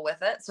comfortable with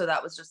it. So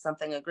that was just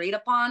something agreed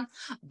upon.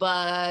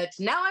 But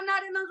now I'm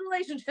not in those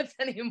relationships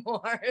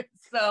anymore.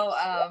 So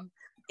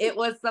it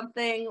was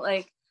something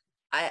like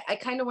I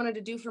kind of wanted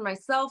to do for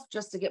myself,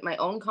 just to get my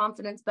own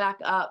confidence back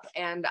up.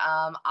 And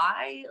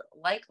I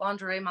like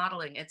lingerie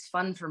modeling. It's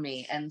fun for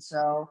me. And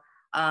so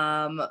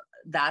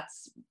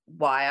that's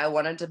why I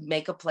wanted to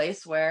make a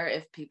place where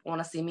if people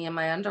want to see me in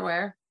my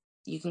underwear,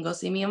 you can go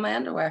see me in my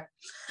underwear.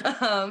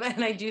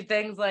 And I do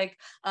things like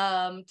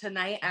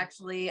tonight,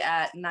 actually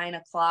at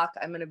 9:00,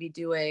 I'm going to be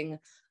doing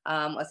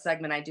a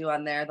segment I do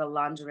on there, the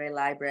Lingerie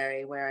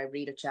Library, where I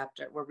read a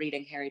chapter. We're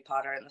reading Harry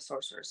Potter and the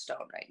Sorcerer's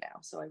Stone right now.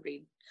 So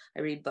I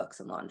read books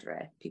in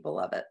lingerie. People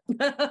love it.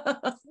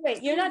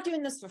 Wait, you're not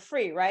doing this for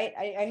free, right?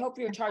 I hope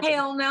you're charging.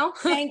 Hell no.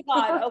 Thank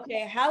God.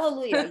 Okay,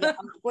 hallelujah. Yeah,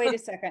 wait a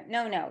second.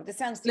 No, this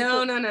sounds too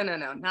cool.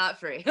 No, not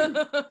free.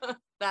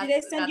 Do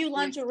they send you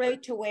lingerie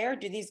to wear?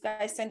 Do these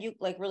guys send you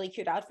like really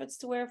cute outfits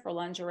to wear for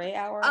lingerie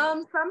hour?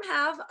 Some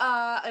have.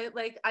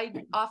 I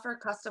offer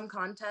custom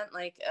content,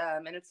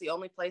 and it's the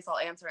only place I'll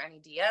answer any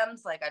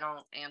DMs. Like I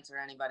don't answer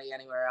anybody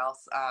anywhere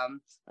else,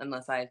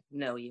 unless I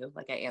know you,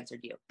 like I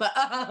answered you. But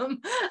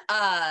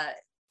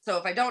so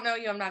if I don't know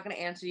you, I'm not going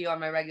to answer you on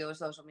my regular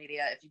social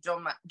media. If you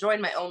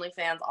join my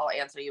OnlyFans, I'll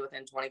answer you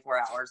within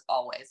 24 hours,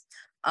 always.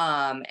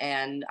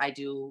 And I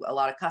do a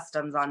lot of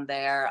customs on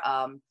there.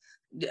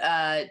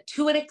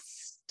 To an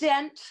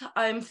extent,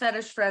 I'm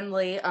fetish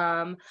friendly.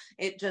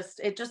 It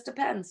just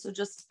depends. So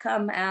just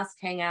come, ask,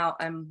 hang out.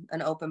 I'm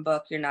an open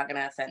book. You're not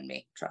going to offend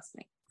me. Trust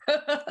me.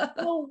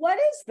 Well, what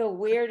is the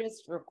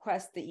weirdest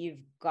request that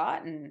you've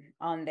gotten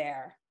on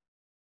there?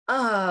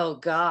 Oh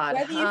God.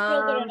 Whether you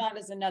filled it or not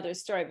is another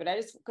story, but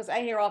because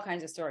I hear all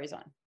kinds of stories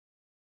on.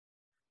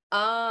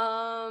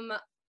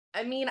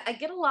 I mean, I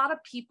get a lot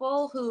of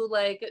people who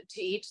like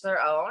to each their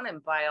own,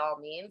 and by all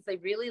means, they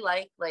really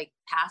like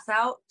pass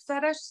out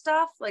fetish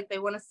stuff. Like they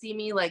want to see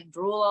me like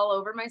drool all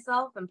over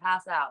myself and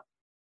pass out.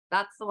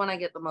 That's the one I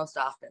get the most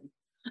often.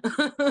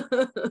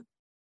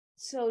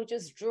 so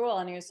just drool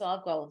on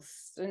yourself, go,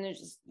 and it's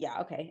just, yeah,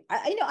 okay.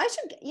 I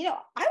should,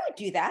 I would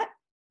do that.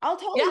 I'll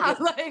totally Yeah,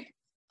 do that. like,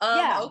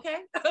 Yeah. okay.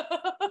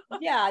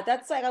 Yeah,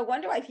 that's like, I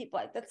wonder why people,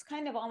 like, that's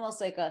kind of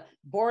almost like a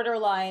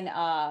borderline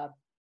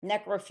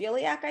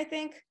necrophiliac, I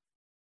think.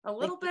 A Like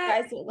little the bit,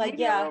 guys that, like,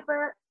 maybe a yeah, little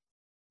bit.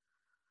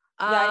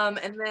 yeah.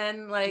 And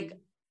then like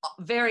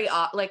very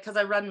like, because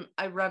I run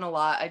a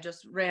lot. I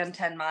just ran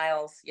 10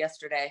 miles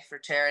yesterday for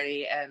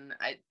charity, and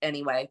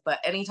anyway, but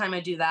anytime I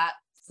do that,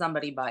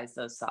 somebody buys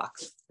those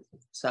socks.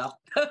 So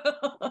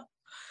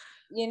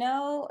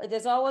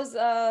There's always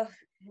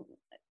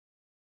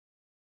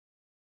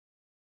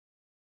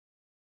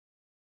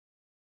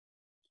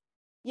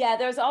yeah,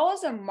 there's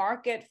always a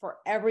market for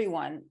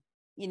everyone.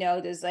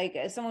 There's like,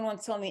 someone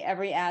once told me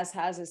every ass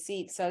has a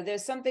seat. So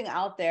there's something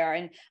out there.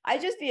 And I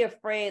just be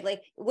afraid,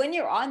 like, when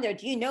you're on there,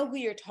 do you know who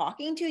you're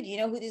talking to? Do you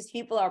know who these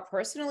people are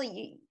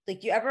personally?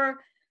 You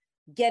ever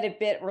get a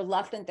bit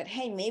reluctant that,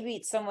 hey, maybe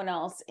it's someone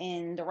else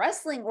in the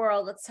wrestling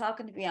world that's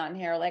talking to me on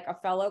here, like a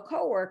fellow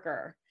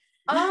coworker?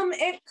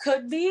 it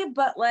could be,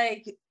 but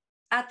like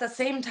at the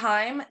same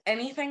time,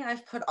 anything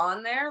I've put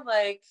on there,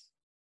 like,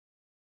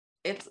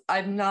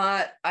 I'm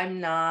not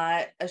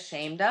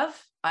ashamed of.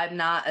 I'm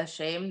not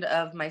ashamed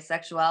of my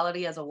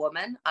sexuality as a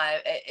woman.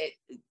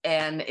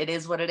 And it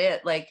is what it is.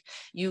 Like,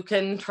 you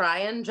can try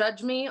and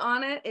judge me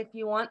on it if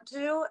you want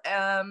to.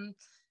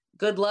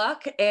 Good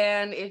luck.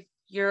 And if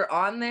you're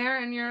on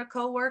there and you're a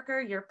coworker,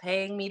 you're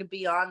paying me to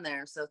be on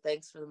there. So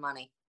thanks for the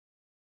money.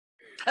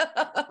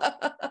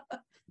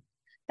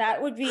 That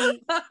would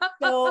be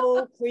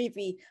so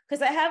creepy,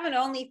 because I have an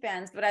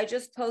OnlyFans, but I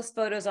just post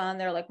photos on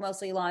there, like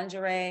mostly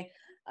lingerie,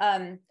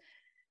 that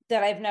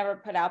I've never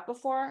put out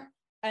before.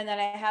 And then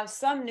I have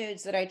some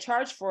nudes that I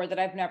charge for that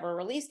I've never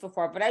released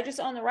before, but I just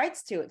own the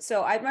rights to it.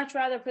 So I'd much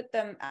rather put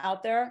them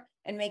out there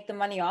and make the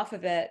money off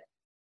of it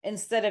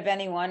instead of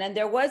anyone. And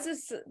there was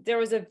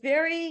a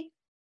very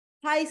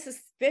high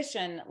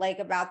suspicion, like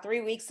about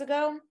 3 weeks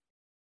ago,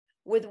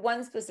 with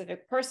one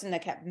specific person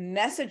that kept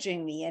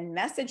messaging me.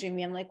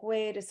 I'm like,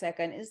 wait a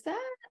second, is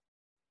that?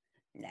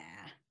 Nah,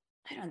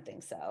 I don't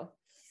think so.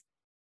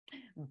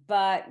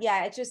 But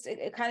yeah,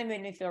 it kind of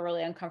made me feel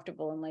really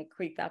uncomfortable and like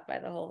creeped out by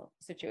the whole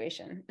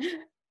situation.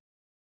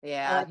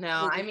 Yeah, Like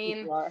no, I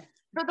mean,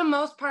 for the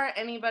most part,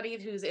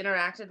 anybody who's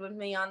interacted with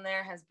me on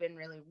there has been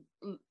really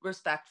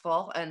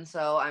respectful, and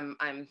so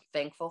I'm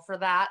thankful for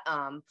that.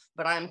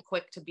 But I'm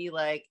quick to be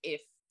like,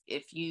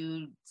 if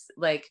you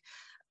like,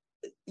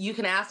 you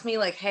can ask me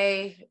like,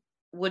 hey,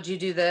 would you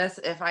do this?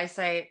 If I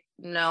say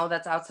no,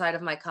 that's outside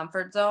of my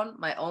comfort zone,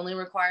 my only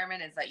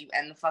requirement is that you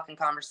end the fucking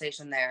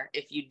conversation there.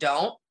 If you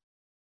don't,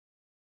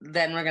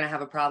 then we're gonna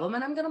have a problem,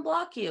 and I'm gonna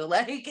block you.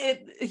 Like,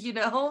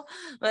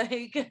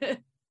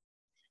 like.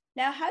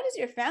 Now, how does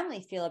your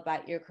family feel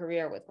about your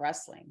career with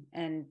wrestling?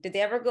 And did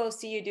they ever go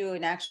see you do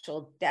an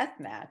actual death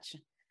match?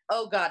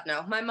 Oh God,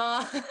 no. My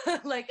mom,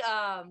 like,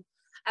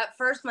 at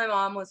first my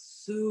mom was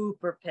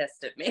super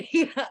pissed at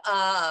me.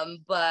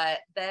 But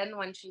then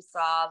when she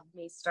saw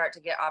me start to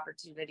get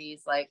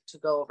opportunities like to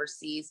go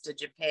overseas to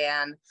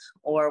Japan,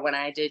 or when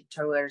I did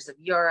tours of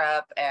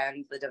Europe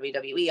and the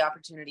WWE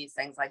opportunities,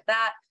 things like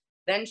that,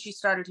 then she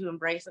started to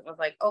embrace it, was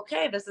like,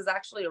 okay, this is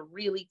actually a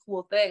really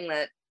cool thing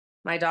that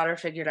my daughter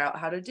figured out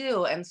how to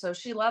do. And so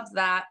she loves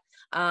that.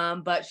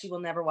 But she will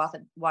never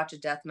watch a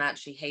death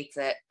match. She hates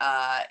it.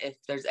 If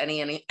there's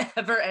any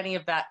ever any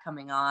of that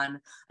coming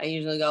on, I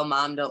usually go,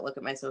 Mom, don't look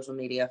at my social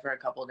media for a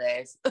couple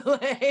days. Oh,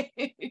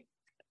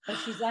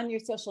 she's on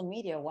your social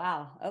media.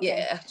 Wow. Okay.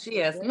 Yeah, she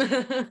is.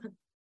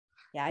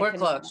 Yeah, we're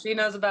close. She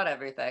knows about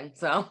everything.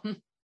 So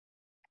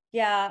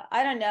yeah,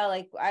 I don't know.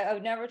 Like, I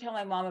would never tell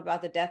my mom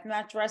about the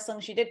deathmatch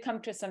wrestling. She did come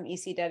to some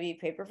ECW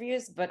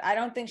pay-per-views, but I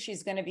don't think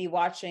she's going to be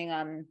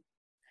watching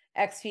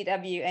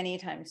XPW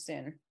anytime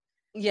soon.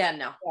 Yeah,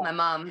 no, Yeah. my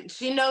mom,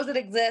 she knows it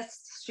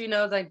exists. She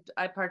knows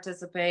I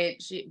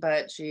participate.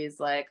 But she's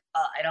like,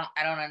 oh,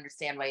 I don't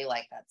understand why you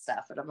like that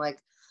stuff. And I'm like,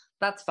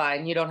 that's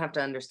fine. You don't have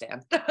to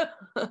understand.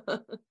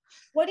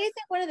 What do you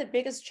think one of the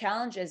biggest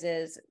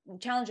challenges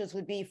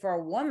would be for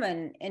a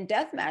woman in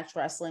deathmatch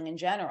wrestling in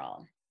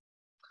general?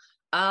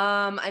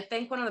 I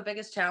think one of the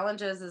biggest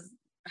challenges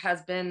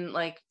has been,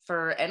 like,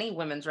 for any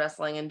women's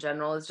wrestling in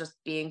general, is just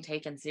being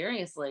taken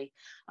seriously.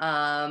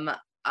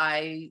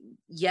 I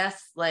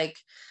yes, like,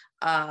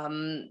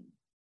 um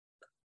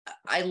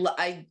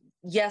I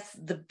yes,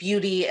 the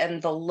beauty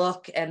and the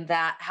look and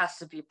that has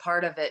to be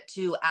part of it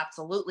too.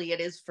 Absolutely.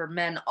 It is for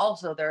men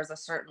also. There's a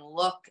certain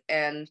look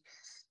and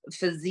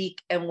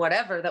physique and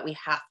whatever that we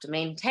have to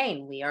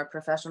maintain. We are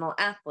professional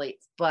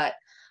athletes, but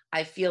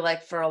I feel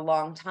like for a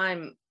long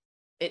time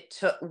it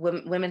took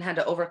women had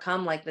to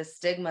overcome like this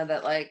stigma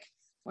that, like,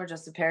 we're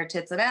just a pair of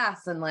tits and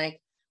ass, and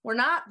like, we're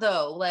not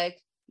though.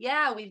 Like,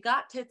 yeah, we've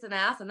got tits and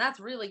ass, and that's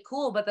really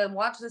cool, but then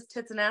watch this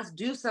tits and ass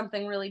do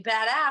something really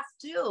badass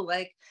too.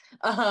 Like,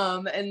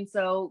 and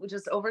so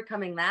just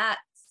overcoming that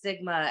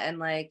stigma and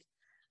like,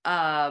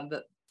 um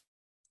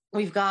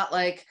we've got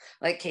like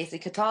Casey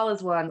Catal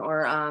is one,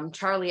 or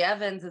Charlie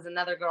Evans is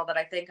another girl that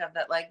I think of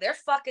that like they're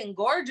fucking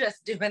gorgeous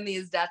doing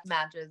these death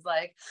matches.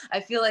 Like I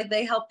feel like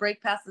they help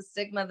break past the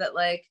stigma that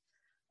like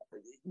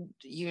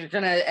you're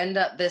gonna end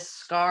up this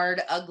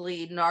scarred,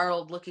 ugly,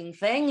 gnarled looking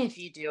thing if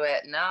you do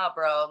it. Nah,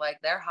 bro, like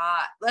they're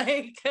hot.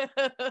 Like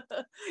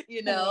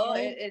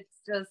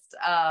it's just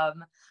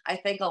I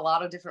think a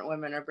lot of different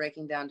women are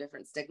breaking down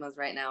different stigmas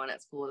right now, and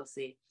it's cool to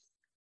see.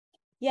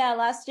 Yeah,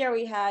 last year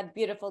we had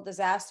Beautiful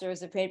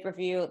Disasters, a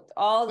pay-per-view.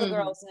 All the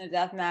girls in the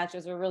death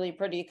matches were really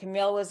pretty.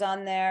 Camille was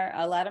on there,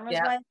 Latimer's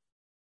wife,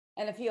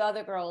 and a few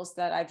other girls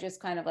that I've just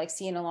kind of like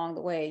seen along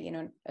the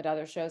way, at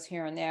other shows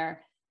here and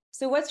there.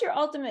 So what's your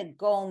ultimate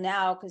goal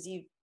now? Because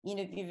you've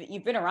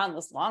been around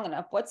this long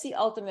enough. What's the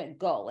ultimate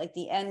goal, like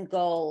the end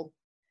goal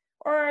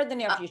or the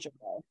near future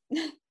goal?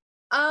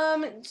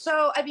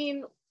 So I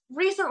mean,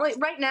 recently,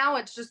 right now,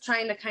 it's just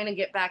trying to kind of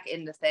get back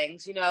into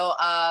things.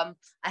 I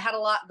had a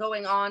lot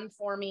going on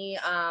for me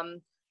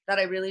that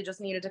I really just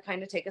needed to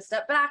kind of take a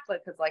step back,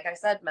 because like I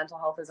said, mental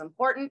health is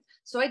important.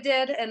 So I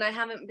did, and I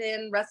haven't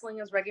been wrestling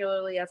as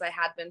regularly as I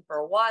had been for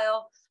a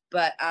while,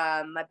 but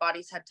my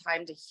body's had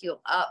time to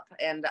heal up,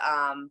 and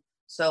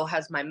so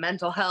has my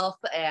mental health.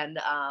 And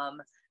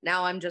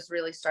now I'm just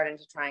really starting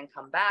to try and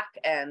come back,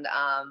 and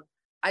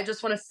I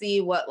just want to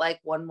see what like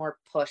one more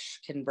push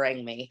can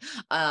bring me,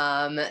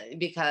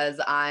 because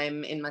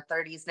I'm in my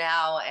 30s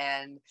now,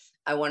 and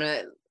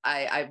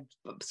I'm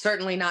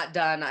certainly not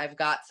done. I've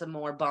got some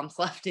more bumps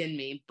left in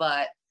me,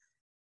 but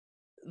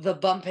the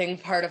bumping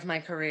part of my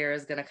career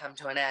is going to come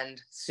to an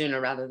end sooner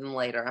rather than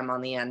later. I'm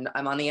on the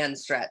end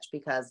stretch,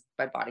 because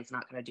my body's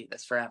not going to do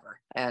this forever.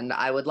 And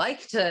I would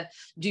like to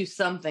do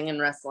something in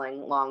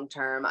wrestling long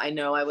term. I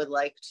know I would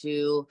like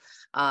to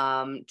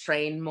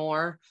train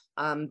more,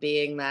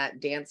 being that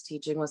dance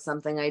teaching was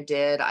something I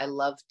did. I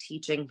love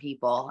teaching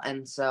people.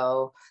 And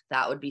so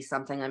that would be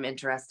something I'm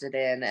interested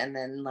in. And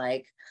then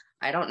like,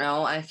 I don't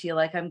know, I feel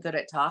like I'm good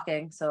at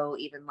talking. So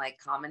even like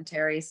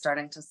commentary,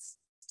 starting to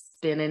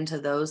spin into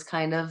those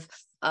kind of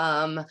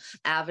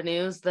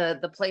avenues,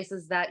 the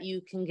places that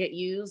you can get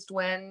used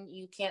when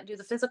you can't do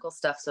the physical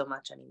stuff so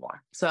much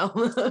anymore.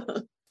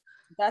 So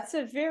that's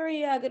a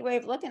very good way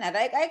of looking at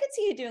it. I could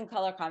see you doing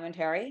color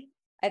commentary.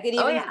 I could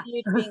even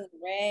see you doing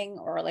ring,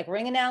 or like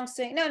ring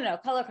announcing. No,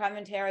 color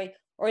commentary,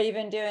 or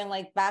even doing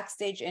like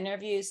backstage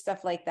interviews,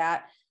 stuff like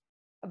that.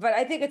 But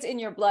I think it's in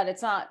your blood.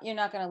 You're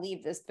not going to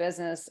leave this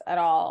business at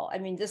all. I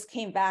mean, this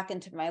came back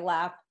into my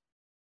lap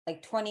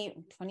like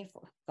 24,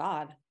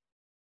 God.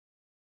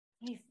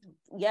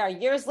 Yeah,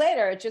 years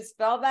later, it just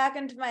fell back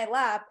into my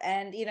lap,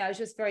 and I was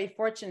just very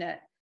fortunate.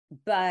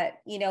 But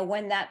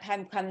when that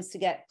time comes to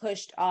get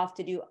pushed off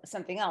to do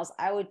something else,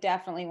 I would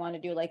definitely want to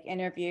do like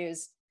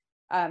interviews,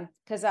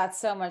 because that's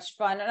so much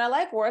fun. And I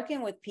like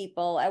working with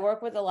people. I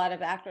work with a lot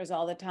of actors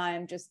all the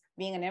time, just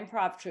being in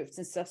improv troupes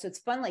and stuff. So it's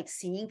fun, like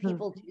seeing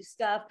people do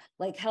stuff,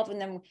 like helping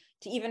them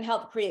to even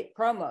help create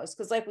promos.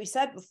 Because like we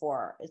said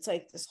before, it's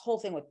like this whole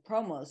thing with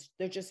promos,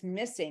 they're just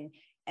missing.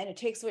 And it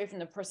takes away from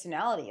the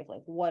personality of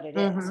like what it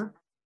is.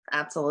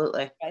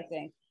 Absolutely. I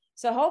think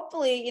so.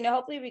 Hopefully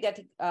we get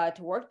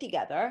to work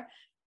together.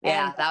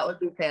 Yeah, And that would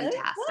be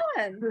fantastic.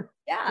 Fun.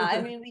 Yeah,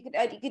 I mean, you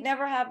could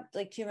never have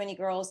like too many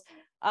girls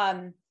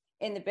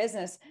in the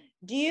business.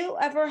 Do you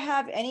ever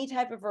have any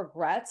type of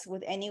regrets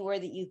with anywhere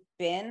that you've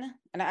been?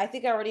 And I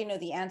think I already know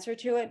the answer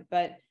to it,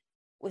 but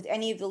with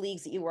any of the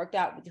leagues that you worked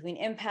out between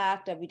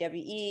Impact,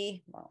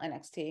 WWE, well,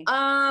 NXT?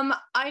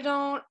 I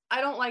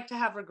don't like to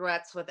have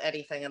regrets with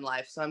anything in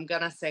life, so I'm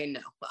gonna say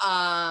no.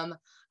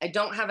 I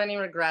don't have any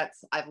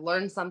regrets. I've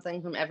learned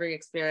something from every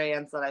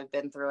experience that I've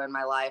been through in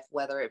my life,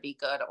 whether it be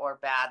good or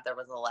bad. There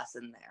was a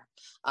lesson there.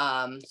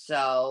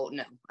 So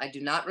no, I do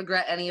not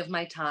regret any of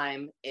my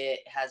time. It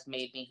has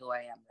made me who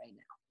I am right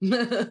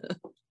now.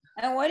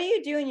 And what do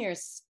you do in your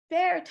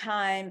spare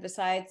time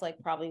besides like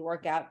probably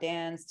work out,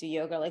 dance, do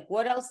yoga? Like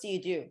what else do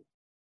you do?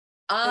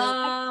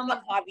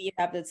 What hobby you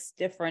have that's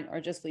different,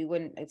 or just we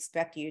wouldn't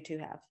expect you to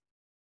have?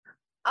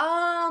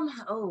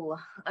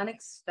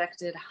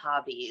 Unexpected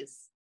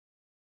hobbies.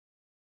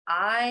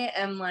 I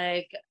am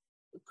like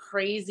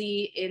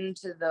crazy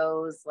into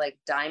those like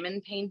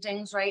diamond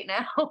paintings right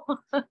now.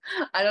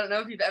 I don't know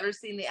if you've ever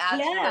seen the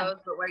ads for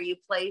those, but where you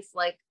place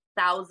like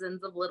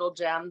thousands of little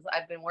gems.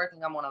 I've been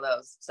working on one of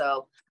those.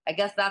 So I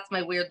guess that's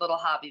my weird little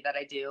hobby that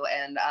I do.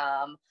 And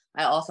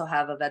I also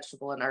have a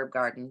vegetable and herb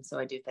garden, so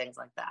I do things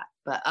like that.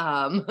 But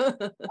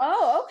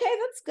oh, okay,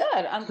 that's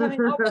good. I'm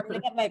coming over. I'm gonna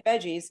get my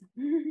veggies.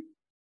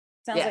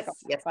 Sounds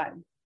like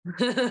fun.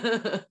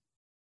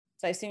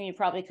 So I assume you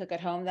probably cook at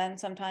home then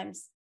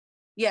sometimes?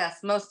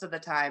 Yes, most of the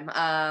time.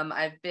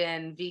 I've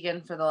been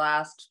vegan for the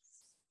last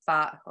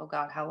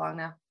how long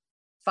now?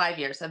 5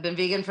 years. I've been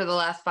vegan for the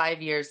last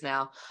 5 years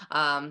now.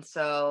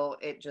 So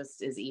it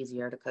just is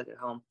easier to cook at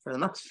home for the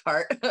most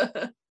part.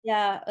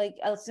 Yeah, like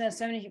I know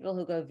so many people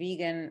who go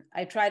vegan.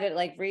 I tried it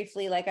like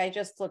briefly, like I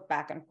just flip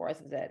back and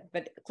forth with it.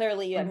 But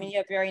clearly, I mean, you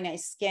have very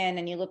nice skin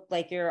and you look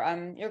like you're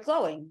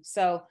glowing.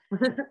 So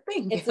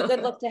it's a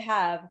good look to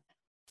have.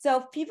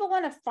 So if people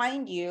want to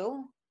find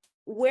you,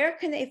 where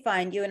can they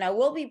find you? And I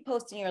will be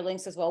posting your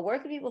links as well. Where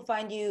can people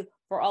find you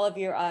for all of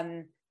your,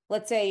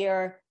 let's say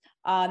your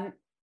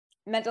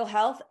mental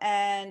health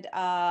and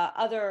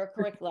other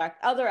curricular,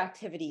 other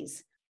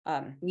activities?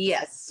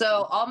 Yes.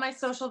 So all my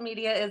social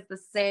media is the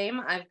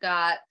same. I've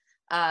got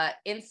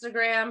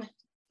Instagram,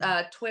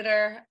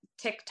 Twitter,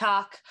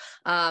 TikTok.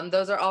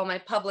 Those are all my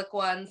public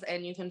ones.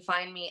 And you can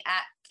find me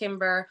at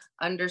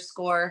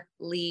Kimber_Lee,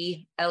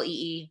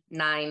 Lee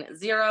 90.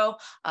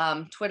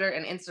 Twitter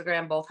and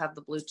Instagram both have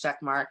the blue check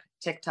mark.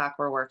 TikTok,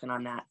 we're working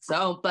on that.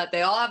 So, but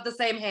they all have the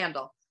same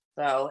handle.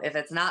 So if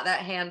it's not that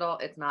handle,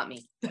 it's not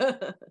me.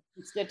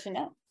 It's good to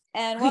know.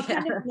 And what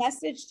kind of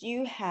message do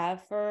you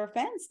have for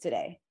fans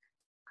today?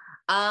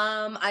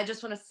 I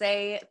just want to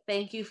say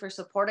thank you for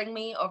supporting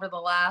me over the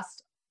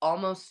last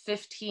almost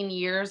 15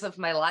 years of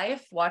my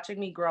life, watching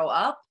me grow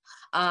up.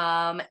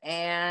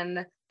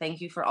 And thank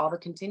you for all the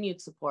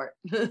continued support.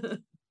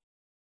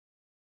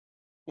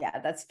 Yeah,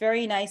 that's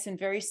very nice and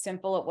very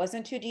simple. It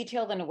wasn't too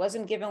detailed and it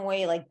wasn't giving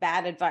away like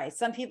bad advice.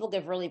 Some people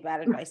give really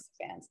bad advice to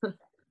fans.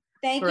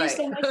 Thank you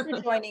so much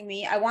for joining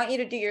me. I want you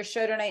to do your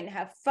show tonight and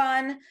have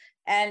fun.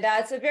 And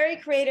it's a very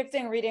creative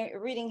thing,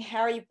 reading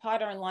Harry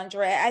Potter in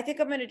lingerie. I think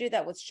I'm going to do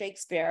that with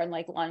Shakespeare and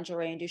like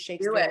lingerie and do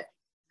Shakespeare. Do it.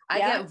 I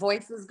get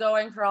voices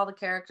going for all the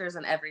characters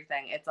and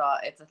everything. It's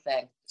a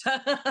thing.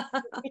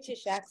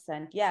 British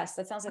accent. Yes,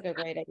 that sounds like a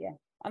great idea.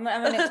 I'm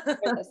going to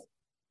explore this.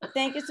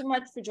 Thank you so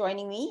much for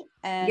joining me.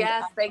 And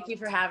yes, thank you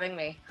for having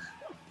me.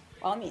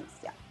 All means,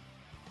 yeah.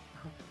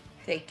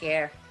 Take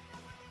care.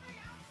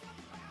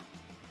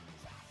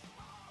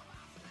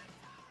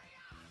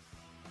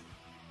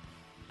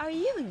 Are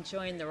you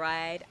enjoying the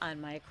ride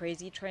on my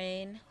crazy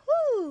train?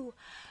 Woo!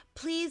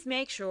 Please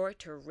make sure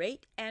to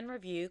rate and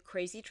review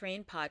Crazy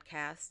Train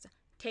Podcast.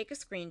 Take a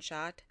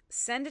screenshot,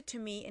 send it to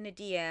me in a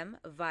DM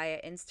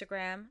via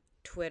Instagram,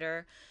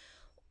 Twitter,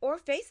 or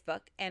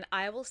Facebook, and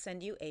I will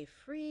send you a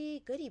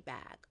free goodie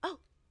bag. Oh,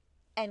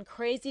 and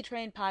Crazy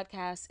Train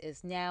Podcast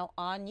is now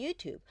on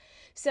YouTube.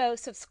 So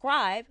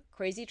subscribe,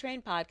 Crazy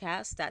Train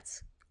Podcast,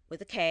 that's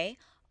with a K,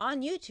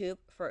 on YouTube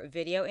for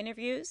video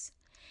interviews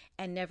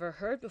and never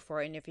heard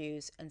before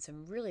interviews and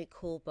some really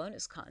cool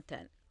bonus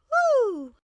content. Woo!